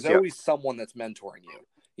life, there's always someone that's mentoring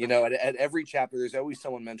you, at every chapter, there's always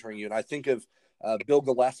someone mentoring you. And I think of Bill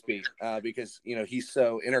Gillespie because, he's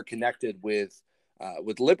so interconnected with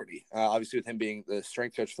Liberty, obviously with him being the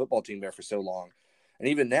strength coach football team there for so long. And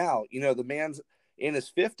even now, the man's in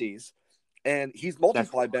his 50s and he's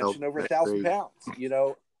multiply benching over 1,000 pounds,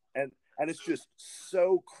 and it's just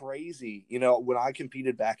so crazy. When I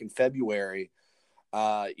competed back in February,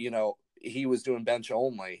 he was doing bench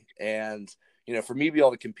only. And, for me to be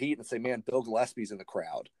able to compete and say, man, Bill Gillespie's in the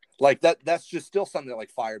crowd. Like that's just still something that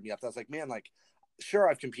like fired me up. I was like, man, like, sure,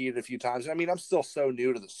 I've competed a few times. I mean, I'm still so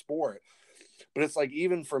new to the sport, but it's like,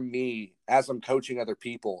 even for me, as I'm coaching other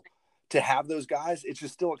people, to have those guys, it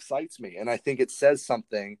just still excites me. And I think it says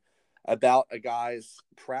something about a guy's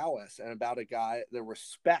prowess and about a guy, the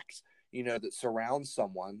respect, that surrounds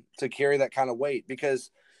someone to carry that kind of weight.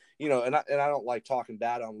 Because, and I don't like talking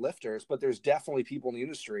bad on lifters, but there's definitely people in the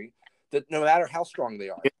industry that no matter how strong they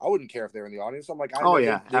are, I wouldn't care if they're in the audience. I'm like, they don't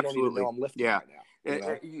even know I'm lifting right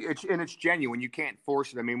now. It's genuine. You can't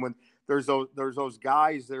force it. I mean, when there's those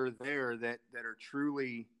guys that are there that are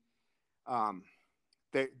truly,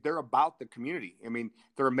 they're about the community. I mean,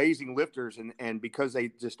 they're amazing lifters, and because they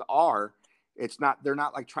just are, they're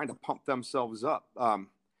not like trying to pump themselves up.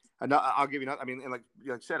 And I'll give you another. I mean, and like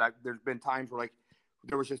I said, there's been times where like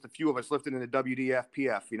there was just a few of us lifting in the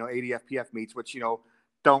WDFPF, ADFPF meets, which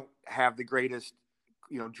don't have the greatest,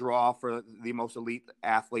 draw for the most elite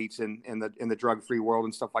athletes in the drug-free world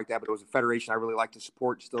and stuff like that. But it was a federation I really like to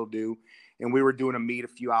support, still do. And we were doing a meet a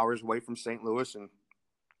few hours away from St. Louis, and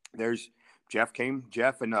there's Jeff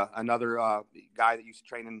and another guy that used to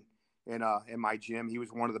train in my gym. He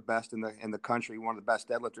was one of the best in the country, one of the best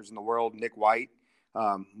deadlifters in the world, Nick White.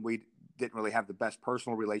 We didn't really have the best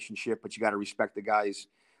personal relationship, but you got to respect the guys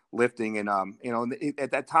lifting. And,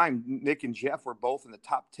 at that time, Nick and Jeff were both in the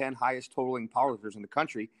top 10 highest totaling powerlifters in the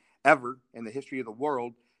country ever in the history of the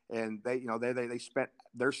world. And they spent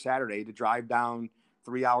their Saturday to drive down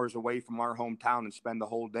 3 hours away from our hometown and spend the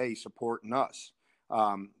whole day supporting us.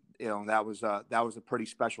 That was a pretty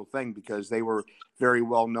special thing because they were very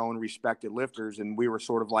well known, respected lifters. And we were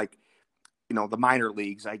sort of like, the minor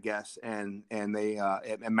leagues, I guess. And they,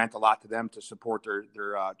 it meant a lot to them to support their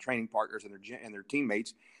training partners and their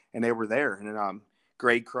teammates. And they were there. And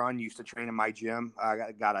Greg Crunn used to train in my gym.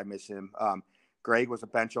 God, I miss him. Greg was a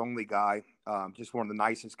bench only guy, just one of the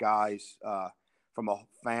nicest guys from a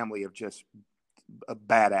family of just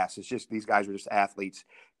badasses. Just these guys were just athletes.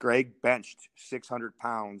 Greg benched 600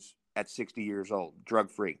 pounds at 60 years old, drug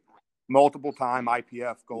free, multiple time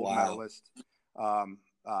IPF gold medalist.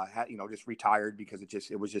 Just retired because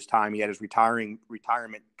it was just time. He had his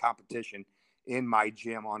retirement competition in my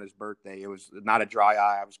gym on his birthday. It was not a dry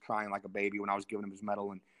eye. I was crying like a baby when I was giving him his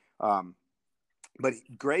medal. And but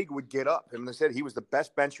Greg would get up, and they said he was the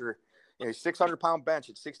best bencher. 600-pound bench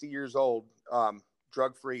at 60 years old,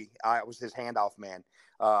 drug free. I was his handoff man.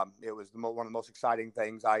 It was one of the most exciting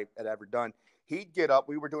things I had ever done. He'd get up.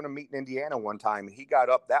 We were doing a meet in Indiana one time, and he got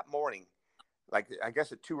up that morning, like I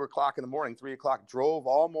guess at 2 o'clock in the morning, 3 o'clock, drove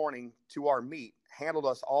all morning to our meet, handled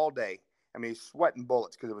us all day. I mean, he's sweating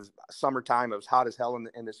bullets because it was summertime. It was hot as hell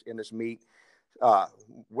in this meet.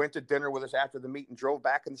 Went to dinner with us after the meet and drove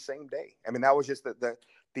back in the same day. I mean, that was just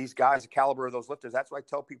these guys, the caliber of those lifters. That's what I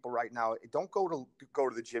tell people right now. Don't go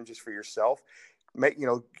to the gym just for yourself. If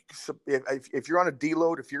you're on a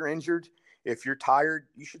deload, if you're injured, if you're tired,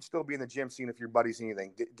 you should still be in the gym seeing if your buddy's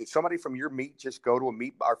anything. Did somebody from your meet just go to a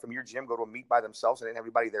meet, or from your gym go to a meet by themselves and didn't have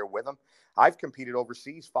everybody there with them? I've competed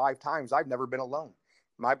overseas 5 times. I've never been alone.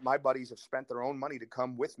 My buddies have spent their own money to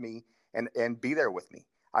come with me and be there with me.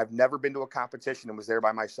 I've never been to a competition and was there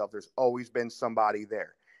by myself. There's always been somebody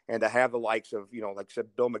there. And to have the likes of, like I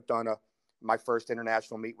said, Bill McDonough, my first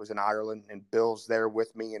international meet was in Ireland, and Bill's there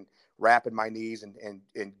with me and wrapping my knees and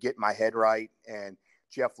getting my head right. And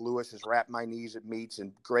Jeff Lewis has wrapped my knees at meets,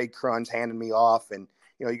 and Greg Crunn's handing me off. And,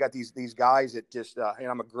 you got these guys that just, and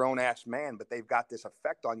I'm a grown ass man, but they've got this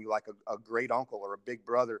effect on you like a great uncle or a big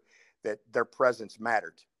brother, that their presence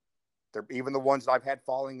mattered. They're even the ones that I've had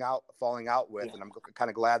falling out with, yeah. And I'm kind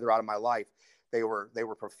of glad they're out of my life. They were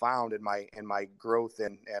profound in my growth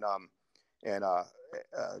and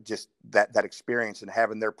just that experience, and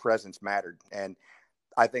having their presence mattered. And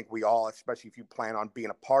I think we all, especially if you plan on being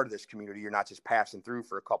a part of this community, you're not just passing through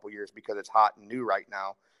for a couple of years because it's hot and new right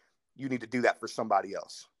now. You need to do that for somebody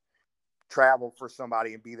else. Travel for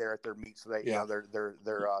somebody and be there at their meet, so that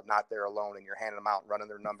they're not there alone, and you're handing them out and running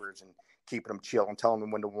their numbers and keeping them chill and telling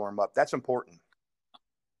them when to warm up. That's important.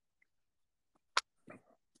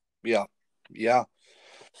 Yeah.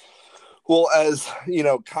 Well, as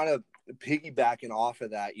kind of piggybacking off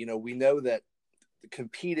of that, we know that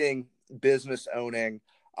competing, business owning,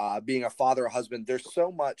 being a father, a husband, there's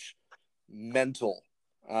so much mental,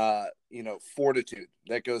 fortitude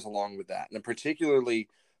that goes along with that. And particularly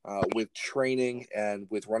with training and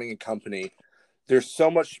with running a company, there's so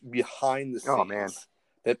much behind the scenes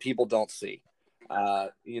that people don't see.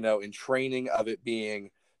 In training, of it being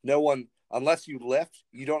no one, unless you lift,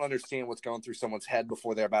 you don't understand what's going through someone's head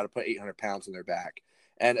before they're about to put 800 pounds on their back.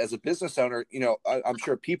 And as a business owner, I'm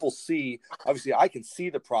sure people see, obviously I can see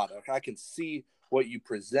the product, I can see what you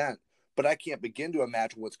present, but I can't begin to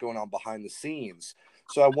imagine what's going on behind the scenes.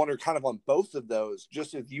 So I wonder, kind of on both of those,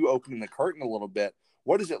 just if you opening the curtain a little bit,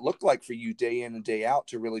 what does it look like for you day in and day out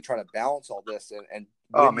to really try to balance all this and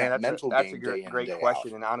win that mental game? That's a great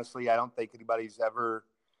question. And honestly, I don't think anybody's ever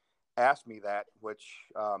asked me that, which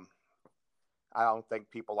I don't think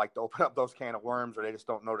people like to open up those can of worms, or they just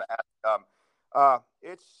don't know to ask.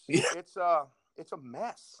 It's a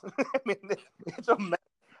mess. I mean, it's a mess.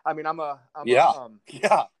 I mean, I'm a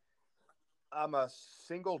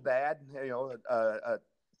single dad,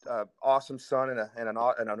 awesome son and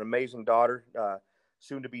an amazing daughter,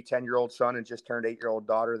 soon to be 10-year-old son and just turned 8-year-old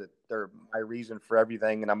daughter, that they're my reason for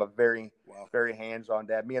everything. And I'm a very, very hands-on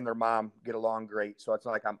dad. Me and their mom get along great. So it's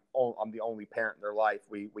not like I'm the only parent in their life.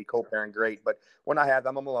 We co-parent great, but when I have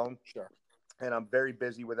them, I'm alone. Sure. And I'm very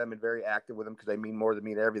busy with them and very active with them because they mean more to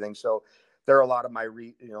me than everything. So they're a lot of my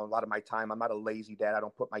a lot of my time. I'm not a lazy dad. I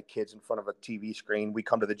don't put my kids in front of a TV screen. We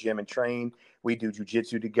come to the gym and train. We do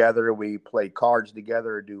jujitsu together. We play cards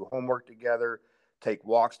together, do homework together, take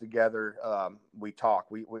walks together. We talk.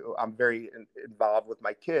 I'm very involved with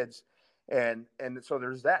my kids, and so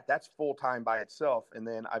there's that. That's full time by itself. And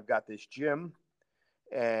then I've got this gym,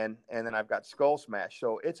 and then I've got Skull Smash.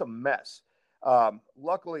 So it's a mess.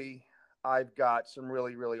 Luckily, I've got some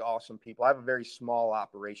really, really awesome people. I have a very small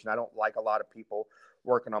operation. I don't like a lot of people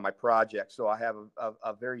working on my project. So I have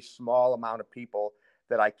a very small amount of people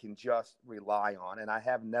that I can just rely on. And I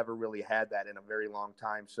have never really had that in a very long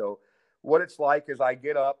time. So what it's like is I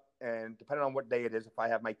get up, and depending on what day it is, if I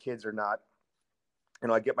have my kids or not,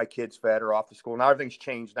 I get my kids fed or off to school. Now everything's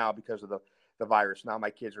changed now because of the virus. Now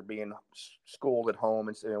my kids are being schooled at home,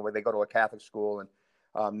 and where they go to a Catholic school, and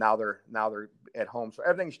now they're at home. So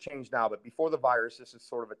everything's changed now. But before the virus, this is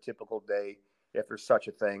sort of a typical day, if there's such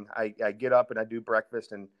a thing. I get up and I do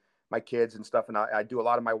breakfast and my kids and stuff, and I do a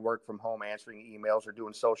lot of my work from home, answering emails or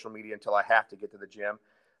doing social media until I have to get to the gym.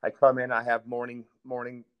 I come in, I have morning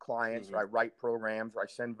clients, or I write programs, or I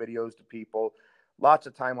send videos to people. Lots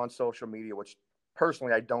of time on social media, which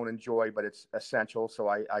personally I don't enjoy, but it's essential. So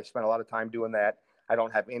I spend a lot of time doing that. I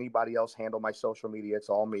don't have anybody else handle my social media. It's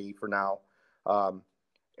all me for now.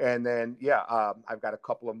 And then, I've got a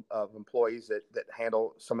couple of employees that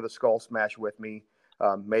handle some of the Skull Smash with me.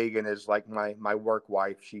 Megan is like my work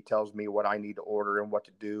wife. She tells me what I need to order and what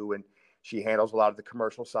to do. And she handles a lot of the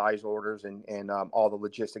commercial size orders and all the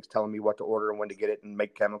logistics, telling me what to order and when to get it and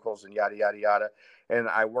make chemicals and yada, yada, yada. And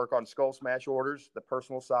I work on Skull Smash orders, the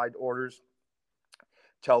personal side orders.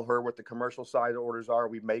 Tell her what the commercial side orders are.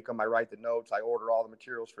 We make them. I write the notes. I order all the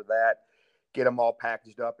materials for that, get them all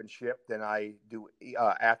packaged up and shipped. Then I do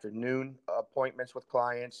afternoon appointments with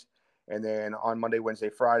clients. And then on Monday, Wednesday,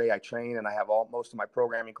 Friday, I train, and I have most of my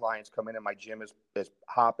programming clients come in, and my gym is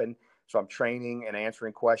hopping. So I'm training and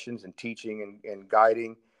answering questions and teaching and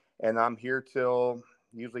guiding. And I'm here till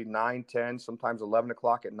usually 9, 10, sometimes 11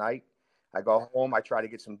 o'clock at night. I go home, I try to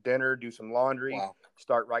get some dinner, do some laundry,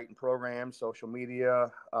 start writing programs, social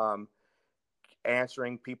media,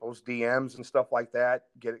 answering people's DMs and stuff like that,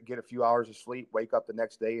 get a few hours of sleep, wake up the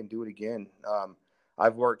next day and do it again.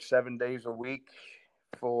 I've worked 7 days a week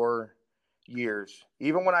for years.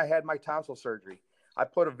 Even when I had my tonsil surgery, I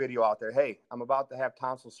put a video out there. Hey, I'm about to have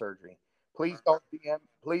tonsil surgery. Please don't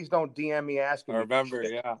DM me asking. I remember,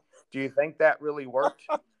 me. Do you think that really worked?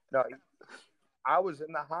 No. I was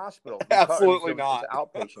in the hospital. Absolutely not. As an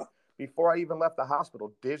outpatient. Before I even left the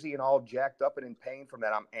hospital, dizzy and all jacked up and in pain from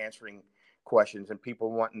that, I'm answering questions and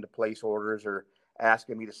people wanting to place orders or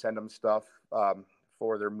asking me to send them stuff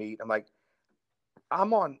for their meat. I'm like,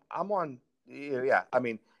 I'm on. Yeah. I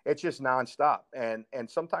mean, it's just nonstop. And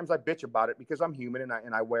sometimes I bitch about it because I'm human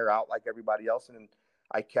and I wear out like everybody else. And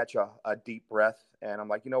I catch a deep breath and I'm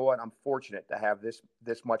like, you know what? I'm fortunate to have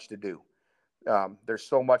this much to do. There's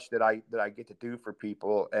so much that I get to do for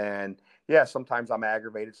people. And yeah, sometimes I'm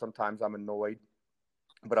aggravated. Sometimes I'm annoyed,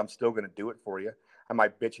 but I'm still going to do it for you. I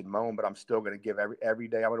might bitch and moan, but I'm still going to give every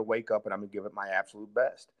day. I'm going to wake up and I'm going to give it my absolute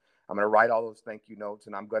best. I'm going to write all those thank you notes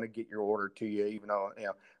and I'm going to get your order to you, even though,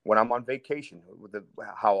 when I'm on vacation,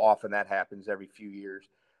 how often that happens every few years.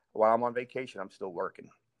 While I'm on vacation, I'm still working.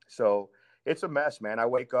 So it's a mess, man. I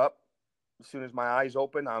wake up as soon as my eyes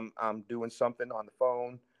open, I'm doing something on the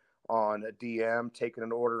phone, on a DM, taking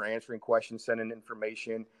an order, answering questions, sending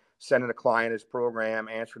information, sending a client his program,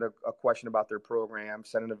 answering a question about their program,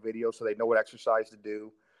 sending a video so they know what exercise to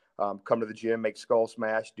do, come to the gym, make Skull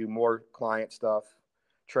Smash, do more client stuff,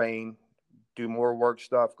 train, do more work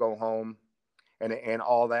stuff, go home, and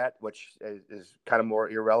all that, which is kind of more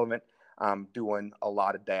irrelevant. I'm doing a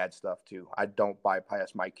lot of dad stuff too. I don't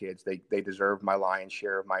bypass my kids. They deserve my lion's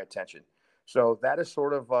share of my attention. So that is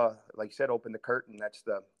sort of, like you said, open the curtain. That's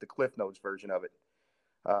the Cliff Notes version of it.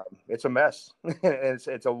 It's a mess.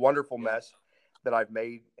 it's a wonderful mess that I've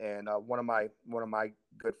made. And one of my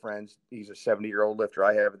good friends, he's a 70-year-old lifter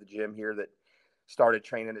I have at the gym here that started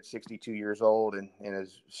training at 62 years old and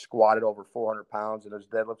has squatted over 400 pounds and has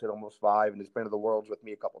deadlifted almost 5 and has been to the Worlds with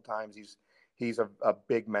me a couple of times. He's a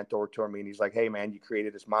big mentor to me. And he's like, hey, man, you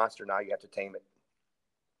created this monster. Now you have to tame it.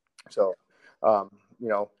 So,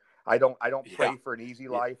 I don't pray for an easy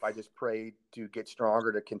life. I just pray to get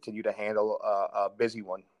stronger, to continue to handle a busy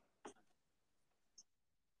one.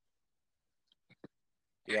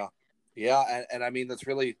 Yeah. And I mean, that's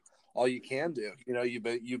really all you can do.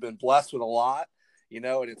 You've been blessed with a lot, and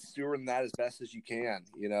it's stewarding that as best as you can.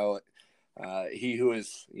 He who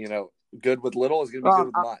is, good with little is going to be good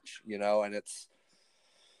with much, and it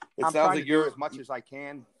I'm sounds like you're as much as I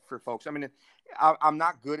can for folks. I mean, I'm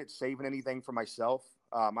not good at saving anything for myself.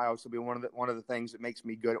 I also be one of the things that makes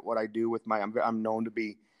me good at what I do with I'm known to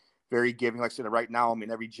be very giving. Like I said, right now, I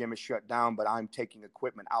mean, every gym is shut down, but I'm taking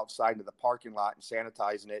equipment outside into the parking lot and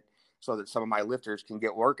sanitizing it so that some of my lifters can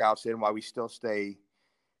get workouts in while we still stay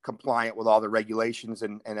compliant with all the regulations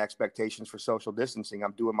and expectations for social distancing.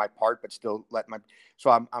 I'm doing my part, but still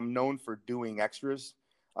so I'm known for doing extras.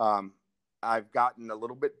 I've gotten a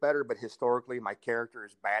little bit better, but historically my character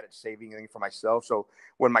is bad at saving anything for myself. So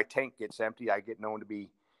when my tank gets empty, I get known to be,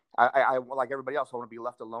 I like everybody else, I want to be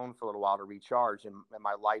left alone for a little while to recharge. And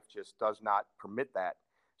my life just does not permit that.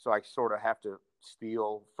 So I sort of have to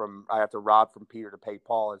I have to rob from Peter to pay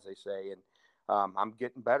Paul, as they say. And I'm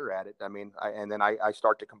getting better at it. I mean, and then I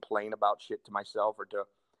start to complain about shit to myself or to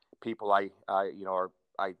people I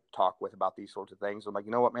talk with about these sorts of things. I'm like,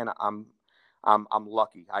 you know what, man, I'm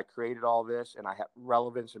lucky. I created all this and I have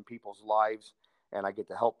relevance in people's lives and I get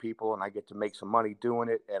to help people and I get to make some money doing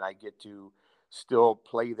it. And I get to still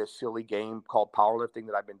play this silly game called powerlifting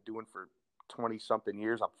that I've been doing for 20 something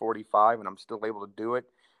years. I'm 45 and I'm still able to do it.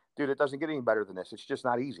 Dude, it doesn't get any better than this. It's just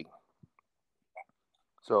not easy.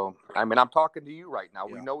 So, I mean, I'm talking to you right now.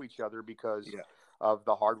 Yeah. We know each other because of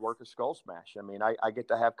the hard work of Skull Smash. I mean, I get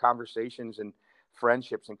to have conversations and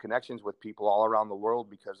friendships and connections with people all around the world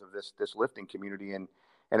because of this lifting community. And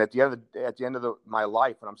at the end of my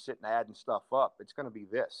life, when I'm sitting adding stuff up, it's going to be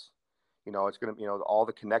this. You know, it's going to, you know, all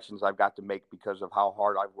the connections I've got to make because of how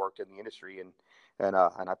hard I've worked in the industry, and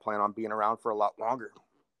I plan on being around for a lot longer.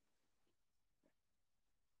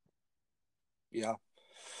 Yeah.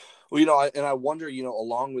 Well, you know, I wonder, you know,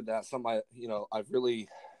 along with that, I've really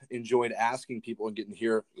enjoyed asking people and getting to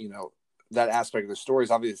hear, you know, that aspect of the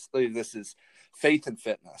stories. Obviously, this is faith and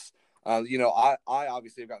fitness. You know, I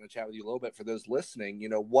obviously have gotten to chat with you a little bit. For those listening, you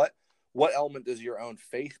know, what element does your own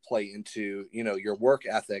faith play into, you know, your work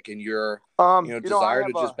ethic and your, desire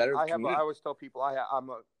to just better the community? I always tell people I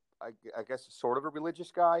guess sort of a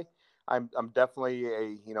religious guy. I'm definitely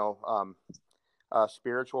a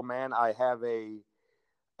spiritual man. I have a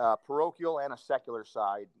parochial and a secular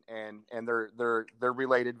side, and they're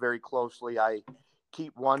related very closely. I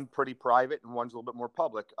keep one pretty private and one's a little bit more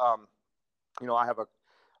public. You know, I have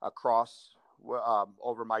a cross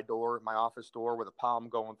over my door, my office door, with a palm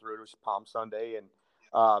going through it. It was Palm Sunday, and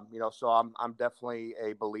you know, so I'm definitely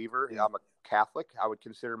a believer. Yeah. I'm a Catholic. I would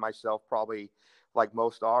consider myself probably, like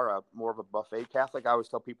most are, more of a buffet Catholic. I always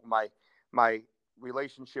tell people my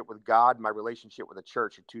relationship with God, my relationship with the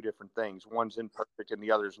church are two different things. One's imperfect and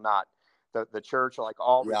the other's not. The church, like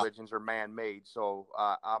all religions, are man-made. So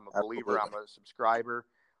I'm a believer. Absolutely. I'm a subscriber.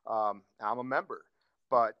 I'm a member,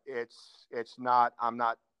 but it's not. I'm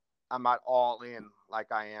not all in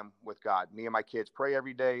like I am with God. Me and my kids pray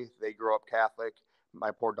every day. They grow up Catholic.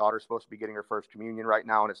 My poor daughter's supposed to be getting her first communion right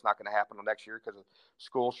now, and it's not going to happen until next year because of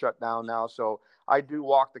school shut down now. So I do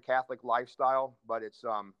walk the Catholic lifestyle, but it's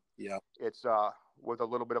with a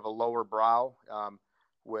little bit of a lower brow.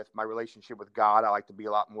 With my relationship with God, I like to be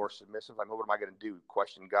a lot more submissive. I know, what am I going to do?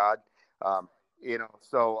 Question God. You know,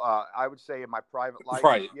 so I would say in my private life,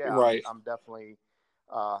 right. I'm definitely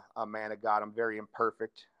a man of God. I'm very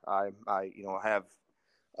imperfect. I have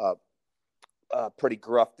a pretty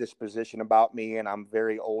gruff disposition about me, and I'm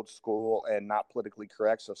very old school and not politically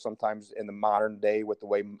correct. So sometimes in the modern day, with the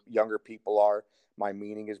way younger people are, my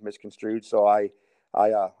meaning is misconstrued. So I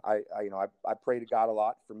pray to God a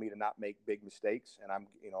lot for me to not make big mistakes, and I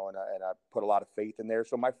put a lot of faith in there.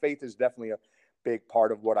 So my faith is definitely a big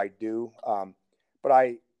part of what I do. But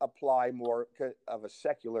I apply more of a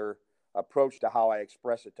secular approach to how I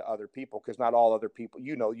express it to other people, because not all other people,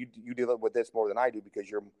 you deal with this more than I do because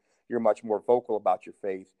you're much more vocal about your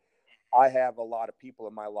faith. I have a lot of people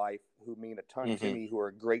in my life who mean a ton to me, who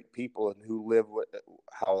are great people and who live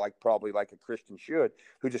probably like a Christian should,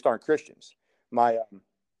 who just aren't Christians. My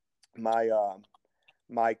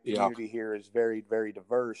community here is very, very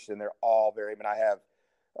diverse, and they're all very. I mean, I have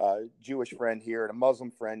a Jewish friend here and a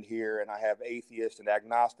Muslim friend here, and I have atheists and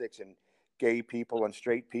agnostics and gay people and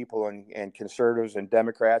straight people and conservatives and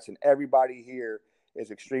Democrats, and everybody here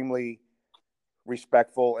is extremely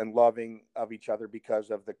respectful and loving of each other because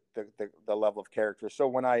of the level of character. So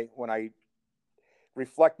when I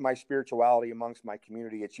reflect my spirituality amongst my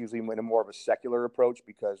community, it's usually in a more of a secular approach,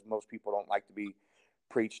 because most people don't like to be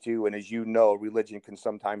preached to, and as you know, religion can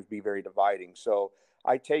sometimes be very dividing. So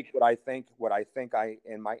I take what I think I,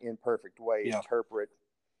 in my imperfect way, interpret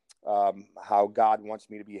how God wants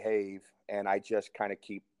me to behave, and I just kind of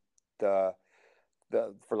keep the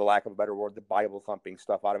for the lack of a better word, the Bible thumping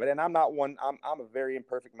stuff out of it. And I'm not one. I'm a very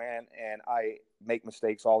imperfect man, and I make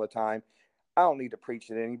mistakes all the time. I don't need to preach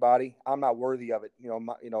to anybody. I'm not worthy of it.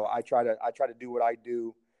 I try to do what I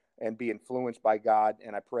do and be influenced by God,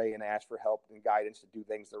 and I pray and ask for help and guidance to do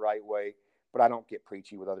things the right way. But I don't get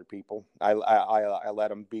preachy with other people. I let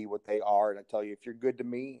them be what they are, and I tell you, if you're good to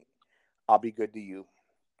me, I'll be good to you.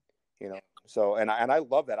 So and I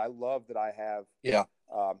love that. I love that I have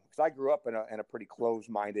because I grew up in a pretty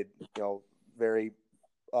closed-minded, very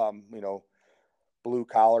blue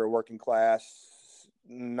collar, working class,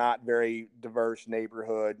 not very diverse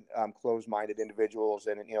neighborhood, closed-minded individuals,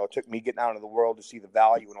 and it took me getting out into the world to see the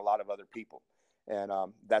value in a lot of other people, and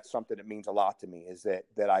that's something that means a lot to me. Is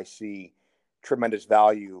that I see tremendous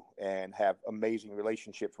value and have amazing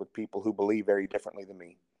relationships with people who believe very differently than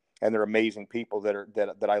me, and they're amazing people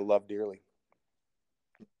that I love dearly.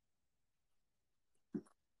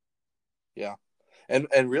 Yeah. And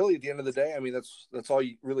really at the end of the day, I mean, that's all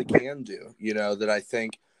you really can do, that I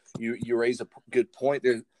think you raise a good point.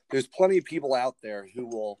 There's plenty of people out there who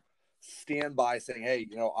will stand by saying, hey,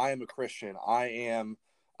 I am a Christian. I am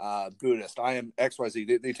Buddhist. I am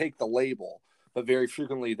XYZ. They take the label, but very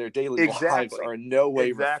frequently their daily lives are in no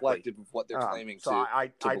way reflective of what they're claiming to I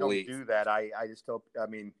believe. Don't do that. I just tell,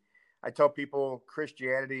 I tell people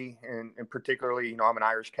Christianity and particularly, I'm an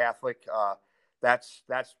Irish Catholic. That's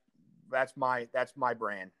my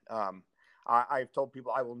brand. I've told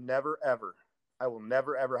people I will never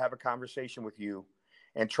ever have a conversation with you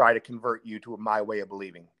and try to convert you to my way of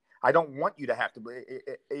believing. I don't want you to have to.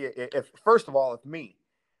 If first of all,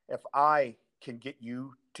 if I can get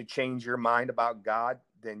you to change your mind about God,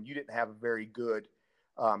 then you didn't have a very good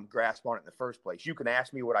grasp on it in the first place. You can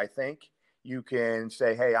ask me what I think. You can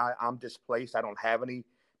say, hey, I'm displaced. I don't have any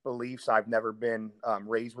beliefs. I've never been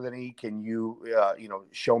raised with any. Can you,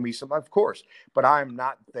 show me some? Of course, but I'm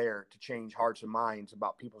not there to change hearts and minds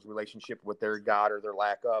about people's relationship with their God or their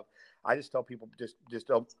lack of. I just tell people,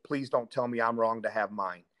 please don't tell me I'm wrong to have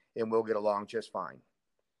mine, and we'll get along just fine.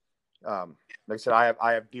 Like I said,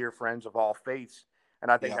 I have dear friends of all faiths, and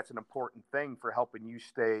I think that's an important thing for helping you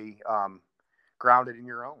stay grounded in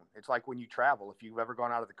your own. It's like when you travel. If you've ever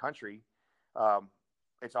gone out of the country,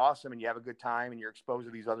 it's awesome and you have a good time and you're exposed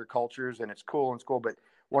to these other cultures and it's cool. But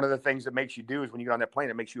one of the things that makes you do is when you get on that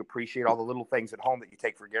plane, it makes you appreciate all the little things at home that you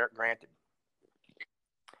take for granted.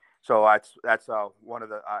 So that's one of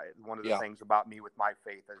the things about me with my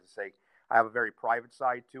faith. As I say, I have a very private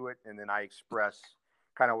side to it, and then I express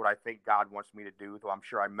kind of what I think God wants me to do. Though I'm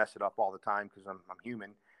sure I mess it up all the time because I'm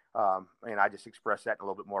human, and I just express that in a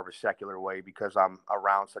little bit more of a secular way because I'm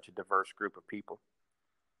around such a diverse group of people.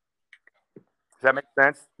 Does that make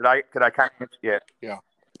sense? Could I kind of? Yeah.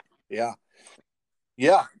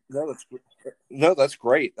 No, that's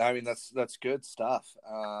great. I mean, that's good stuff.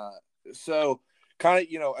 So kind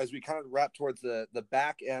of, as we kind of wrap towards the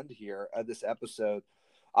back end here of this episode,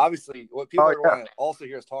 obviously what people want to also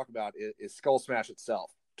hear us talk about is Skull Smash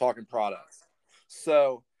itself, talking products.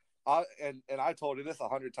 So, and I told you this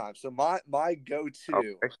 100 times. So my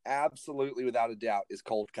go-to, absolutely without a doubt, is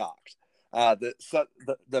Cold Cocked.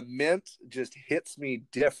 The mint just hits me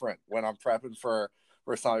different when I'm prepping for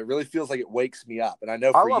something. It really feels like it wakes me up. And I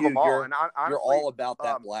know for you, you're all about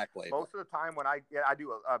that Black Label. Most of the time when I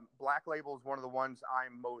do Black Label is one of the ones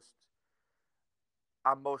I'm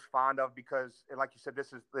most fond of because, and like you said,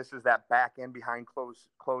 this is that back end behind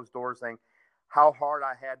closed doors thing. How hard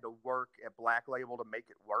I had to work at Black Label to make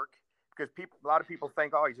it work, because a lot of people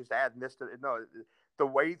think, oh, he's just adding this to no. The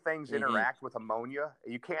way things interact with ammonia,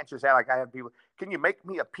 you can't just add, like I have people, can you make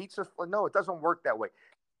me a pizza? No, it doesn't work that way.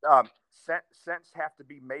 Scents have to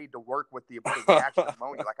be made to work with the actual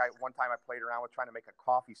ammonia. Like one time I played around with trying to make a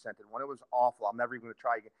coffee scented one. It was awful. I'm never even going to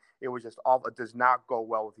try again. It was just awful. It does not go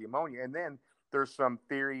well with the ammonia. And then there's some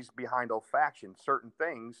theories behind olfaction. Certain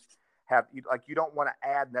things you don't want to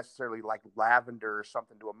add necessarily like lavender or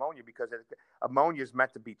something to ammonia because ammonia is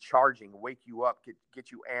meant to be charging, wake you up,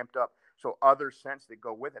 get you amped up. So other scents that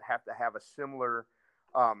go with it have to have a similar,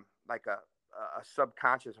 like a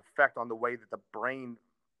subconscious effect on the way that the brain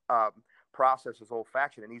processes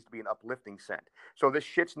olfaction. It needs to be an uplifting scent. So this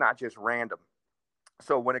shit's not just random.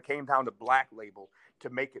 So when it came down to Black Label, to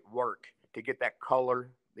make it work, to get that color,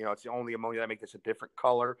 it's the only ammonia that makes this a different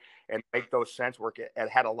color and make those scents work. It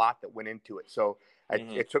had a lot that went into it. So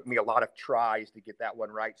it took me a lot of tries to get that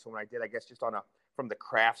one right. So when I did, I guess just from the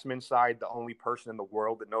craftsman side, the only person in the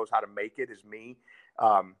world that knows how to make it is me.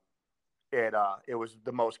 It was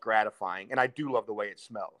the most gratifying, and I do love the way it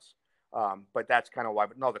smells. But that's kind of why.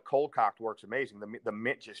 But no, the Cold Cocked works amazing. The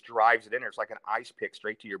mint just drives it in there. It's like an ice pick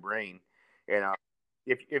straight to your brain. And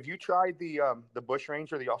if you tried the Bush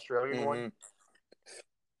Ranger, the Australian one,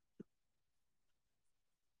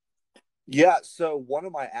 Yeah, so one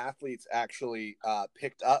of my athletes actually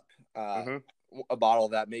picked up Mm-hmm. a bottle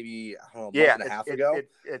of that maybe, I don't know, a month Yeah, and a half it, ago. it,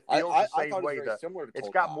 it feels the I same thought it was way. very similar to It's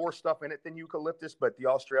cold got cock. more stuff in it than eucalyptus, but the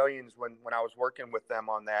Australians, when I was working with them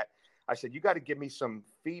on that, I said, you got to give me some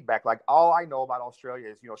feedback. Like, all I know about Australia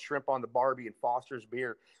is, shrimp on the Barbie and Foster's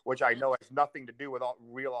beer, which I know has nothing to do with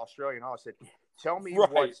real Australian. I said, tell me Right.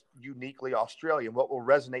 what's uniquely Australian, what will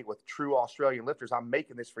resonate with true Australian lifters. I'm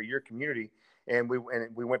making this for your community. And we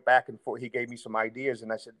went back and forth. He gave me some ideas,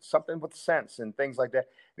 and I said something with sense and things like that.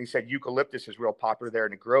 And he said eucalyptus is real popular there,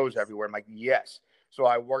 and it grows everywhere. I'm like, yes. So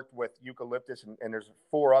I worked with eucalyptus, and there's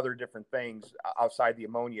 4 other different things outside the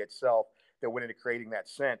ammonia itself that went into creating that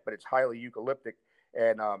scent. But it's highly eucalyptic,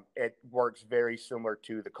 and it works very similar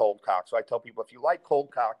to the cold cock. So I tell people, if you like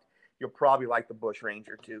cold cock, you'll probably like the Bush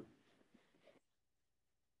Ranger too.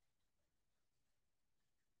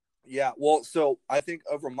 Yeah, well, so I think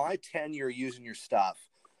over my tenure using your stuff,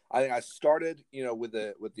 I think I started, with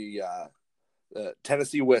the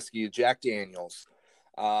Tennessee whiskey, Jack Daniels.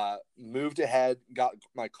 Moved ahead, got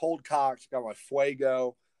my cold cocks, got my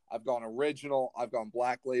Fuego. I've gone original. I've gone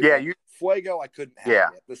black label. Yeah, Fuego, I couldn't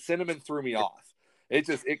have it. The cinnamon threw me off.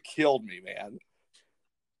 It killed me, man.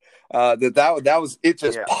 That was it.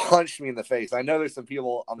 Just punched me in the face. I know there's some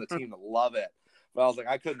people on the team that love it, but I was like,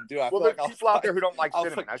 I couldn't do it. Well, there's people out there who don't like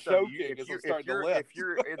cinnamon. I was like choking as I'm starting to lift. If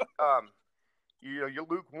you're you're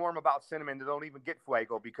lukewarm about cinnamon, don't even get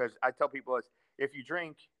Fuego, because I tell people if you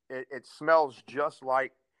drink, it smells just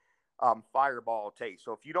like Fireball taste.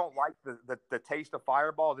 So if you don't like the taste of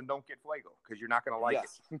Fireball, then don't get Fuego, because you're not going to like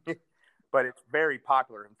it. But it's very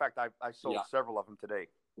popular. In fact, I sold several of them today.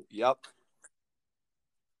 Yep.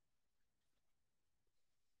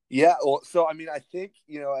 Yeah. Well, so I mean, I think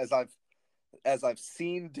as I've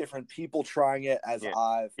seen different people trying it, as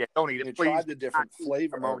I've don't eat it. Tried the different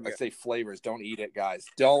flavors. I say flavors. Don't eat it, guys.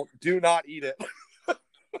 Do not eat it.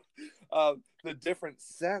 The different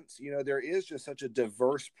scents, there is just such a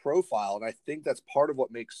diverse profile, and I think that's part of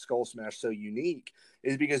what makes Skull Smash so unique,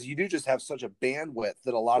 is because you do just have such a bandwidth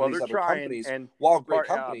that a lot of these other companies, and while great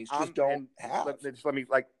companies, just don't have. Let me,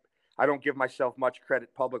 I don't give myself much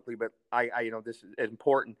credit publicly, but I this is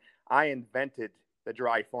important. I invented the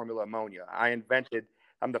dry formula ammonia. I'm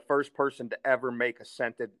the first person to ever make a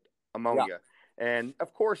scented ammonia. Yeah. And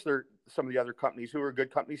of course, some of the other companies, who are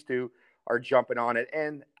good companies too, are jumping on it.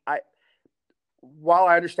 And while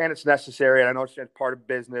I understand it's necessary, and I know it's part of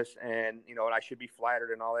business, and and I should be flattered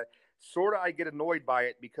and all that, sort of I get annoyed by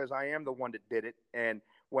it, because I am the one that did it. And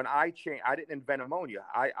when I didn't invent ammonia.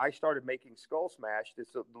 I started making Skull Smash. This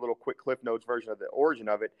is the little quick Cliff Notes version of the origin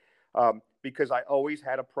of it, because I always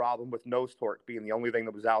had a problem with nose torque being the only thing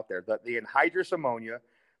that was out there. The anhydrous ammonia,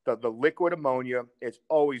 the liquid ammonia, it's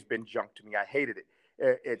always been junk to me. I hated it.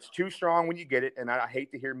 It's too strong when you get it, and I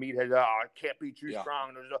hate to hear meatheads, it can't be too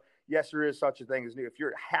strong. Yes, there is such a thing as if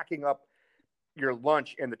you're hacking up your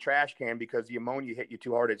lunch in the trash can because the ammonia hit you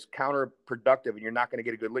too hard, it's counterproductive, and you're not going to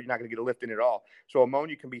get you're not going to get a lift in it at all. So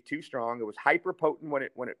ammonia can be too strong. It was hyper potent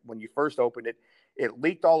when you first opened it. It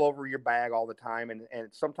leaked all over your bag all the time,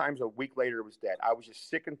 and sometimes a week later it was dead. I was just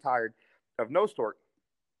sick and tired of nose torque,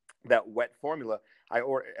 that wet formula.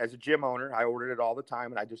 As a gym owner, I ordered it all the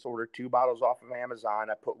time, and I just ordered 2 bottles off of Amazon.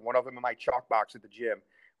 I put one of them in my chalk box at the gym.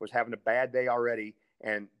 Was having a bad day already,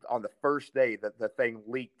 and on the first day, the thing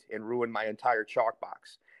leaked and ruined my entire chalk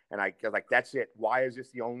box. And I was like, that's it. Why is this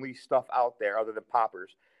the only stuff out there other than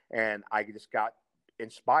poppers? And I just got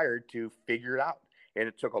inspired to figure it out. And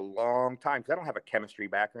it took a long time, because I don't have a chemistry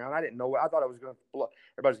background. I didn't know. I thought I was going to blow.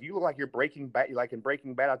 Everybody's, you look like you're Breaking Bad. You're like in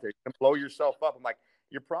Breaking Bad out there. You're going to blow yourself up. I'm like,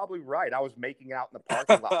 you're probably right. I was making it out in the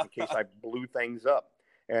parking lot in case I blew things up.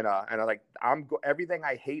 And I like, everything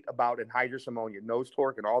I hate about anhydrous ammonia, nose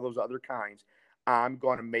torque, and all those other kinds, I'm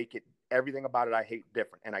going to make it, everything about it I hate,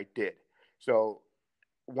 different. And I did. So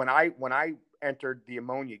when I entered the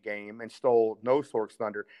ammonia game and stole nose torque's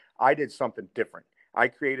thunder, I did something different. I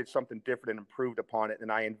created something different and improved upon it. And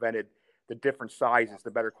I invented the different sizes,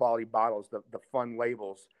 the better quality bottles, the fun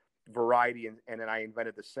labels, variety, and then I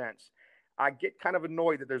invented the scents. I get kind of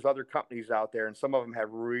annoyed that there's other companies out there, and some of them have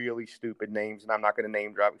really stupid names, and I'm not going to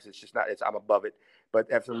name drop because it's just not, I'm above it, but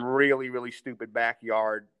have some really, really stupid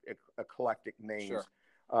backyard eclectic names.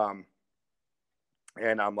 Sure.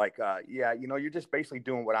 And I'm like, you're just basically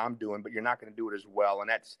doing what I'm doing, but you're not going to do it as well. And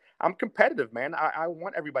I'm competitive, man. I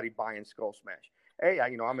want everybody buying Skull Smash. Hey,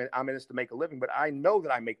 I'm in this to make a living, but I know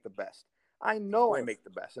that I make the best. I know I make the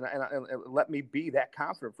best, and let me be that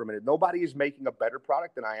confident for a minute. Nobody is making a better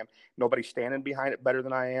product than I am. Nobody's standing behind it better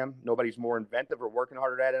than I am. Nobody's more inventive or working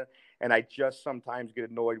harder at it. And I just sometimes get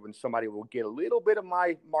annoyed when somebody will get a little bit of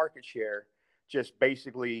my market share just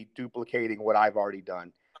basically duplicating what I've already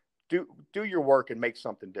done. Do your work and make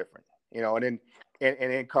something different, and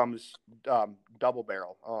then comes double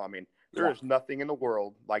barrel. Oh, I mean, there is nothing in the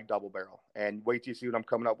world like double barrel. And wait till you see what I'm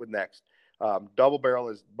coming up with next. Double barrel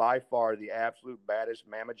is by far the absolute baddest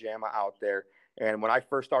mamma jamma out there. And when I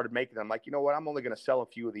first started making them, I'm like, you know what? I'm only going to sell a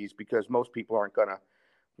few of these because most people aren't going to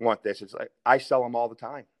want this. It's like I sell them all the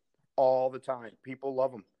time. All the time. People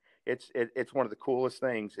love them. It's one of the coolest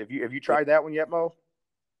things. Have you tried that one yet, Mo?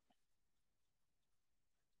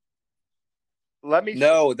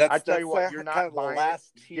 No, I that's tell you what, you're kind not of the buying it.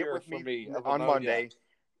 last Get tier with for me me of on ammonia. Monday.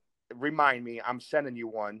 Remind me, I'm sending you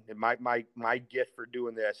one. My gift for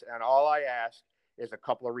doing this, and all I ask is a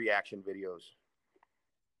couple of reaction videos.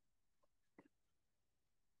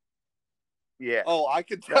 Yeah. Oh, I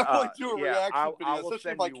could definitely do a Yeah, reaction I video, will especially if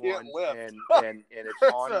send I you can't one, lift. and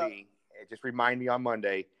it's on me. Just remind me on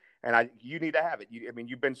Monday, and you need to have it. I mean,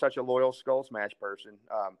 you've been such a loyal Skull Smash person.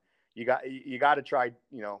 You got to try.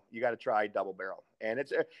 You got to try double barrel, and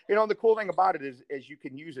it's the cool thing about it is you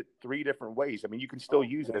can use it 3 different ways. I mean, you can still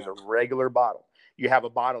use it as a regular bottle. You have a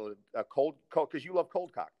bottle of a cold because you love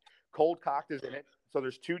cold cocked. Cold cocked is in it, so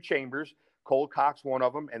there's 2 chambers. Cold cock's one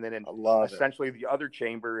of them, and then essentially the other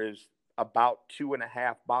chamber is about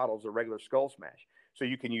 2.5 bottles of regular Skull Smash. So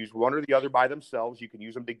you can use one or the other by themselves. You can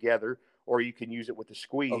use them together, or you can use it with the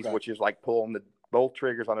squeeze, which is like pulling both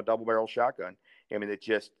triggers on a double barrel shotgun. I mean,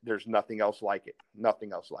 there's nothing else like it.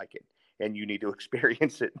 Nothing else like it. And you need to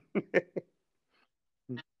experience it.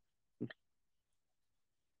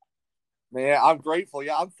 Man, I'm grateful.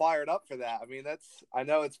 Yeah, I'm fired up for that. I mean, I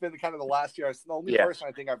know it's been kind of the last year. The only person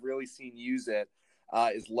I think I've really seen use it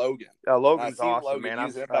is Logan. Logan's I've seen awesome, Logan man.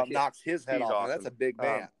 use it, about knocks his head off. Awesome. Man, that's a big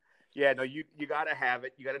man. Yeah, no, you got to have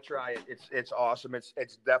it. You got to try it. It's awesome.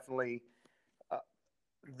 It's definitely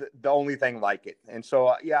the only thing like it. And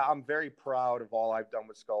so, yeah, I'm very proud of all I've done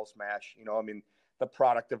with Skull Smash. I mean, the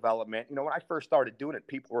product development. When I first started doing it,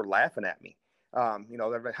 people were laughing at me.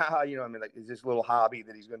 They're like, I mean, like, is this little hobby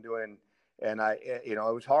that he's going to do? And I, it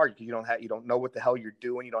was hard because you don't know what the hell you're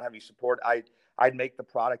doing. You don't have any support. I'd make the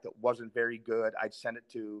product that wasn't very good. I'd send it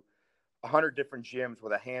to 100 different gyms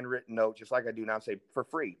with a handwritten note, just like I do now, and say, for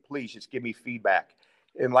free, please just give me feedback.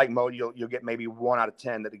 In like mode, you'll get maybe 1 out of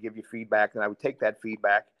 10 that'll give you feedback. And I would take that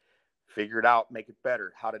feedback, figure it out, make it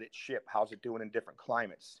better. How did it ship? How's it doing in different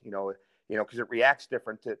climates? Because it reacts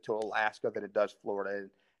different to Alaska than it does Florida.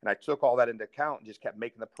 And I took all that into account and just kept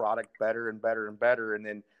making the product better and better and better. And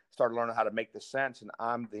then started learning how to make the sense. And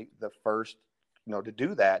I'm the first, to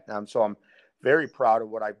do that. So I'm very proud of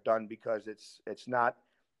what I've done because it's not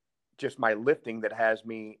just my lifting that has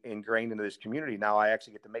me ingrained into this community. Now I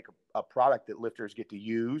actually get to make a product that lifters get to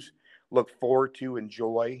use, look forward to,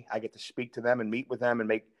 enjoy. I get to speak to them and meet with them and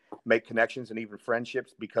make connections and even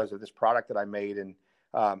friendships because of this product that I made. And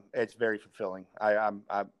it's very fulfilling. I'm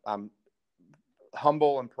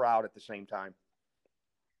humble and proud at the same time.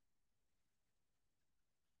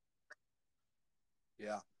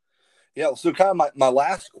 Yeah. Yeah. So kind of my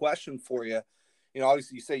last question for you,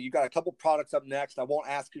 obviously you say you got a couple products up next. I won't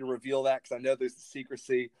ask you to reveal that because I know there's the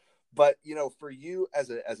secrecy, but for you as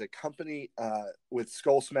a company with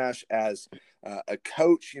Skull Smash, as a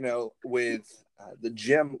coach, with the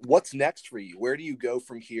gym, what's next for you? Where do you go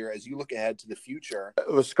from here as you look ahead to the future?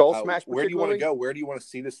 With Skull Smash, where do you want to go? Where do you want to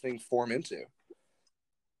see this thing form into?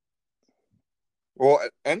 Well,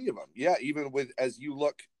 any of them. Yeah. Even as you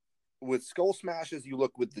look with Skull Smash, as you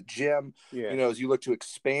look with the gym, as you look to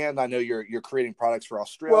expand. I know you're creating products for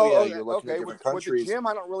Australia. Well, you're looking at different countries. With the gym,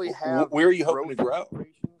 I don't really have. Where are you hoping to grow?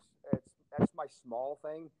 That's my small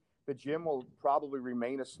thing. The gym will probably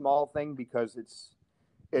remain a small thing because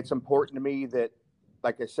it's important to me that,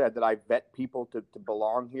 like I said, that I vet people to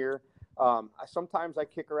belong here. Sometimes I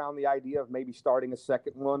kick around the idea of maybe starting a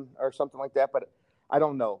second one or something like that, but I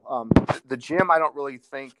don't know. The gym, I don't really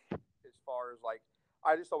think as far as like,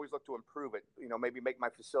 I just always look to improve it, maybe make my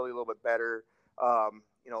facility a little bit better,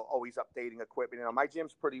 always updating equipment. My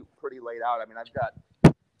gym's pretty laid out. I mean, I've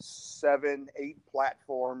got 7, 8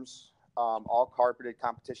 platforms, all carpeted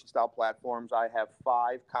competition style platforms. I have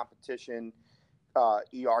 5 competition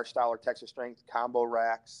ER style or Texas strength combo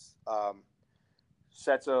racks,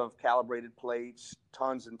 sets of calibrated plates,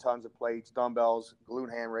 tons and tons of plates, dumbbells,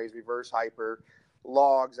 glute hand raise, reverse hyper,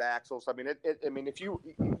 logs, axles. I mean, if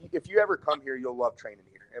you ever come here, you'll love training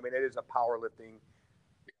here. I mean, it is a powerlifting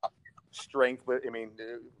strength, but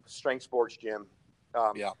strength sports gym.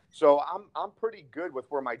 So I'm pretty good with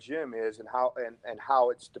where my gym is and how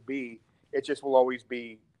it's to be. It just will always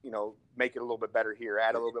be, make it a little bit better here,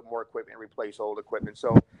 add a little bit more equipment, replace old equipment.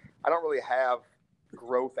 So I don't really have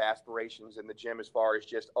growth aspirations in the gym as far as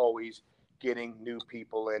just always getting new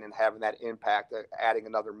people in and having that impact, adding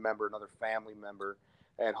another member, another family member,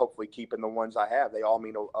 and hopefully keeping the ones I have. They all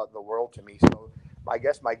mean the world to me. So I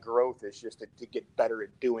guess my growth is just to get better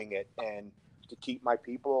at doing it and to keep my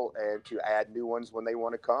people and to add new ones when they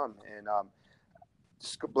want to come. And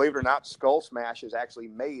believe it or not, Skull Smash is actually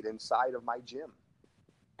made inside of my gym.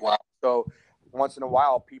 Wow. So once in a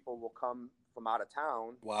while, people will come from out of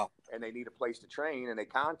town. Wow. And they need a place to train, and they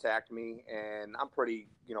contact me, and I'm pretty,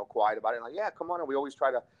 quiet about it. Like, yeah, come on. And we always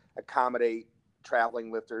try to accommodate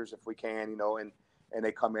traveling lifters if we can, and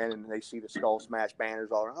they come in and they see the Skull Smash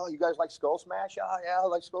banners all around. Oh, you guys like Skull Smash? Oh, yeah, I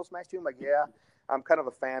like Skull Smash too. I'm like, yeah, I'm kind of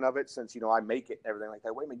a fan of it since, I make it and everything like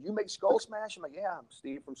that. Wait a minute, you make Skull Smash? I'm like, yeah, I'm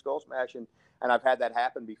Steve from Skull Smash. And I've had that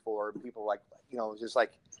happen before. People like, just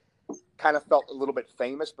like, kind of felt a little bit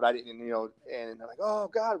famous, but I didn't, and they're like, oh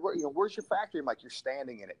God, where's your factory? I'm like, you're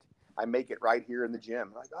standing in it. I make it right here in the gym.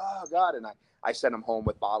 I'm like, oh God. And I send them home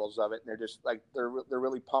with bottles of it. And they're just like, they're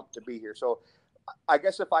really pumped to be here. So I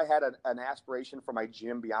guess if I had an aspiration for my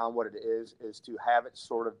gym beyond what it is to have it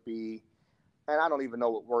sort of be, and I don't even know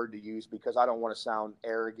what word to use because I don't want to sound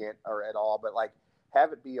arrogant or at all, but like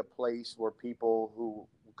have it be a place where people who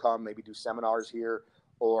come maybe do seminars here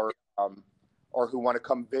or who want to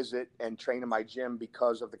come visit and train in my gym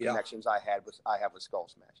because of the connections I have with Skull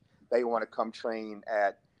Smash. They want to come train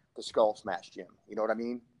at the Skull Smash gym. You know what I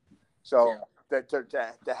mean? So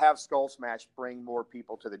to have Skull Smash bring more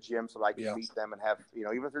people to the gym so that I can meet them and have,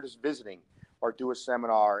 even if they're just visiting or do a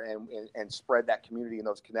seminar and spread that community and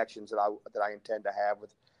those connections that I intend to have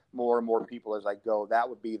with more and more people as I go, that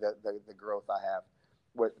would be the growth I have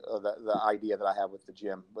with the idea that I have with the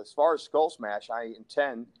gym. But as far as Skull Smash, I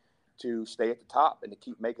intend to stay at the top and to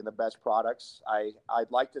keep making the best products. I'd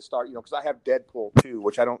like to start, because I have Deadpool too,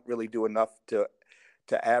 which I don't really do enough to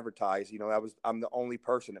advertise. I'm the only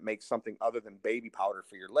person that makes something other than baby powder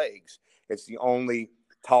for your legs. It's the only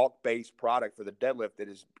talc-based product for the deadlift that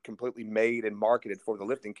is completely made and marketed for the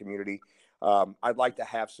lifting community. I'd like to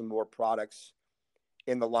have some more products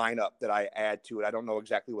in the lineup that I add to it. I don't know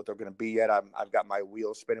exactly what they're going to be yet. I've got my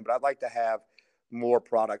wheels spinning, but I'd like to have more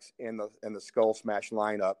products in the Skull Smash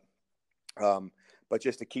lineup. But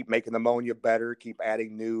just to keep making the ammonia better, keep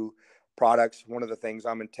adding new products. One of the things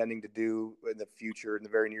I'm intending to do in the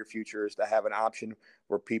very near future, is to have an option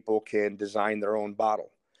where people can design their own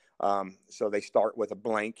bottle. So they start with a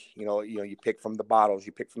blank, you pick from the bottles,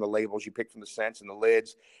 you pick from the labels, you pick from the scents and the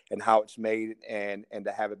lids and how it's made, and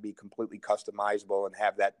to have it be completely customizable and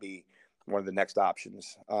have that be one of the next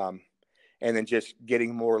options. And then just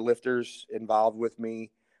getting more lifters involved with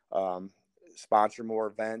me, sponsor more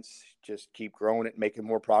events, just keep growing it, making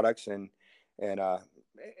more products and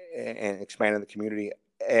expanding the community.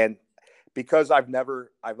 And because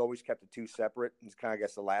I've always kept the two separate. It's kind of, I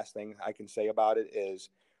guess, the last thing I can say about it is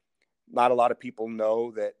not a lot of people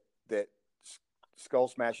know that Skull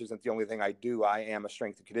Smash isn't the only thing I do. I am a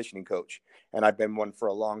strength and conditioning coach, and I've been one for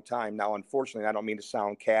a long time. Now, unfortunately, I don't mean to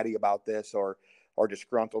sound catty about this or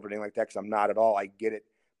disgruntled or anything like that, because I'm not at all. I get it.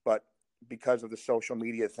 But because of the social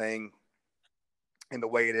media thing and the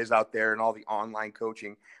way it is out there and all the online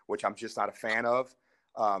coaching, which I'm just not a fan of,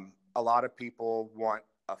 a lot of people want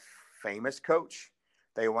a famous coach.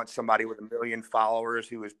 They want somebody with 1 million followers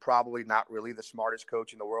who is probably not really the smartest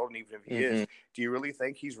coach in the world. And even if he is, do you really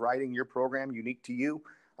think he's writing your program unique to you?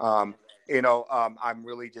 I'm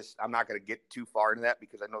not going to get too far into that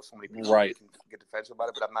because I know so many people can get defensive about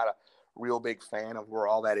it, but I'm not a real big fan of where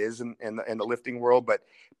all that is in the lifting world. But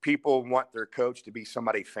people want their coach to be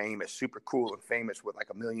somebody famous, super cool and famous with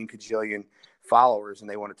like 1 million kajillion followers, and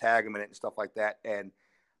they want to tag him in it and stuff like that. And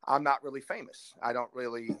I'm not really famous. I don't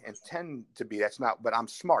really intend to be. But I'm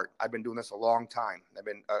smart. I've been doing this a long time.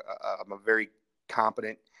 I'm a very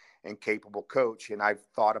competent and capable coach. And I've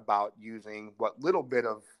thought about using what little bit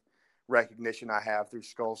of recognition I have through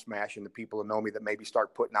Skull Smash and the people who know me, that maybe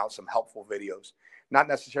start putting out some helpful videos, not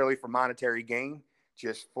necessarily for monetary gain,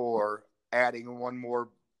 just for adding one more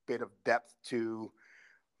bit of depth to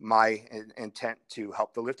my intent to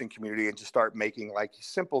help the lifting community, and to start making like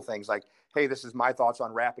simple things like, hey, this is my thoughts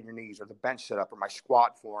on wrapping your knees, or the bench setup, or my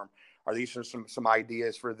squat form, or these are some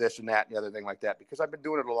ideas for this and that and the other thing like that, because I've been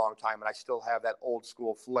doing it a long time and I still have that old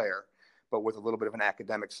school flair, but with a little bit of an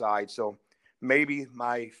academic side. So maybe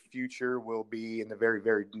my future will be, in the very,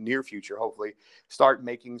 very near future, hopefully, start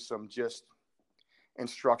making some just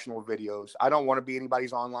instructional videos. I don't want to be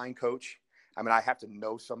anybody's online coach. I mean, I have to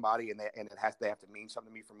know somebody, and they have to mean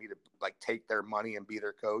something to me for me to like take their money and be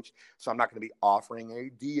their coach. So I'm not going to be offering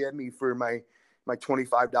a DM me for my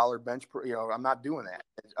 $25 bench. I'm not doing that.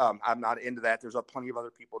 I'm not into that. There's plenty of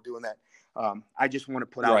other people doing that. I just want to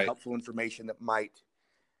put out helpful information that might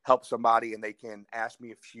help somebody and they can ask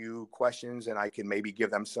me a few questions and I can maybe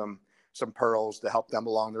give them some pearls to help them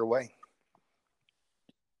along their way.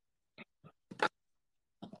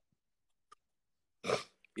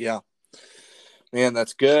 Yeah, man,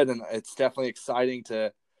 that's good. And it's definitely exciting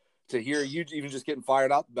to hear you even just getting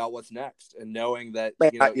fired up about what's next and knowing that,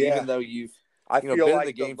 even though you've feel been like in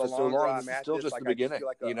the game for so long, this is still just the beginning.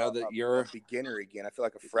 That you're a beginner again. I feel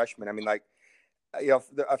like a freshman. I mean, like,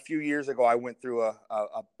 a few years ago, I went through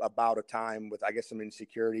a bout of time with, I guess, some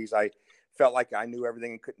insecurities. I felt like I knew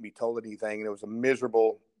everything and couldn't be told anything. And it was a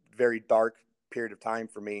miserable, very dark period of time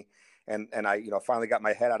for me. And I, finally got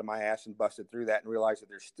my head out of my ass and busted through that and realized that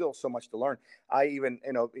there's still so much to learn. I even,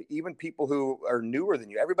 even people who are newer than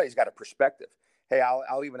you, everybody's got a perspective. Hey,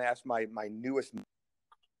 I'll even ask my newest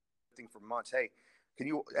thing for months. Hey,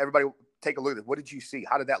 can everybody take a look at it? What did you see?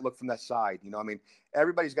 How did that look from that side?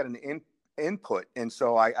 Everybody's got an input. And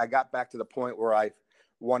so I got back to the point where I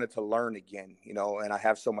wanted to learn again, and I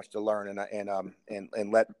have so much to learn and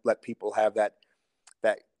let people have that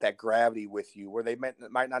gravity with you where they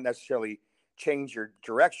might not necessarily change your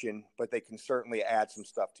direction, but they can certainly add some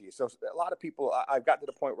stuff to you. So a lot of people, I've got to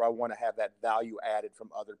the point where I want to have that value added from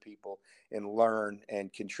other people and learn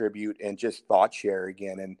and contribute and just thought share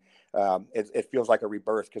again. And it feels like a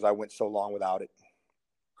rebirth because I went so long without it.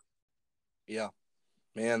 Yeah,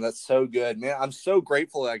 man, that's so good, man. I'm so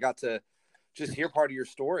grateful that I got to just hear part of your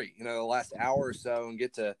story, the last hour or so, and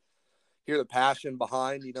get to hear the passion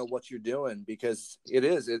behind, what you're doing, because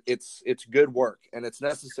it's good work and it's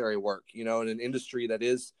necessary work, in an industry that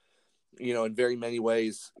is, in very many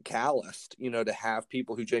ways calloused, to have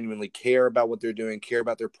people who genuinely care about what they're doing, care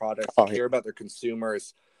about their products, care about their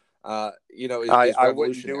consumers, is I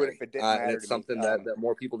wouldn't do it if it didn't matter. And it's something that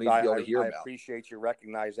more people need to be able to hear about. I appreciate you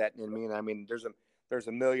recognize that in me. And I mean, there's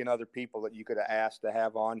a million other people that you could have asked to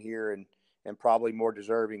have on here and probably more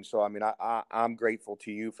deserving. So, I mean, I'm grateful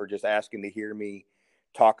to you for just asking to hear me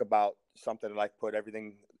talk about something that I put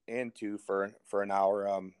everything into for an hour.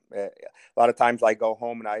 A lot of times I go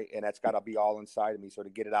home and that's got to be all inside of me. So to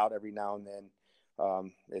get it out every now and then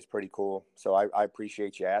is pretty cool. So I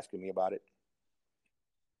appreciate you asking me about it.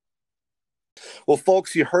 Well,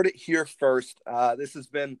 folks, you heard it here first. This has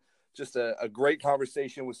been just a great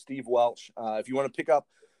conversation with Steve Welch. If you want to pick up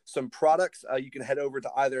some products, you can head over to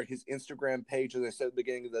either his Instagram page, as I said at the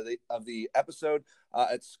beginning of the episode,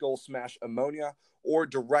 at Skull Smash Ammonia, or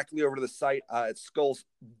directly over to the site at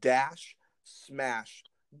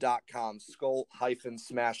skull-smash.com,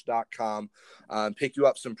 skull-smash.com. Pick you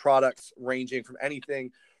up some products ranging from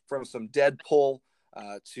anything from some Deadpool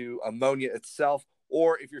to ammonia itself.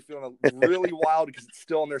 Or if you're feeling really wild because it's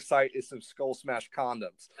still on their site, is some Skull Smash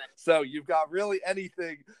condoms. So you've got really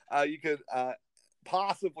anything you could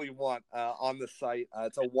possibly want on the site.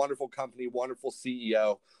 It's a wonderful company, wonderful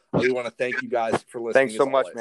CEO. We want to thank you guys for listening. Thanks so much, man.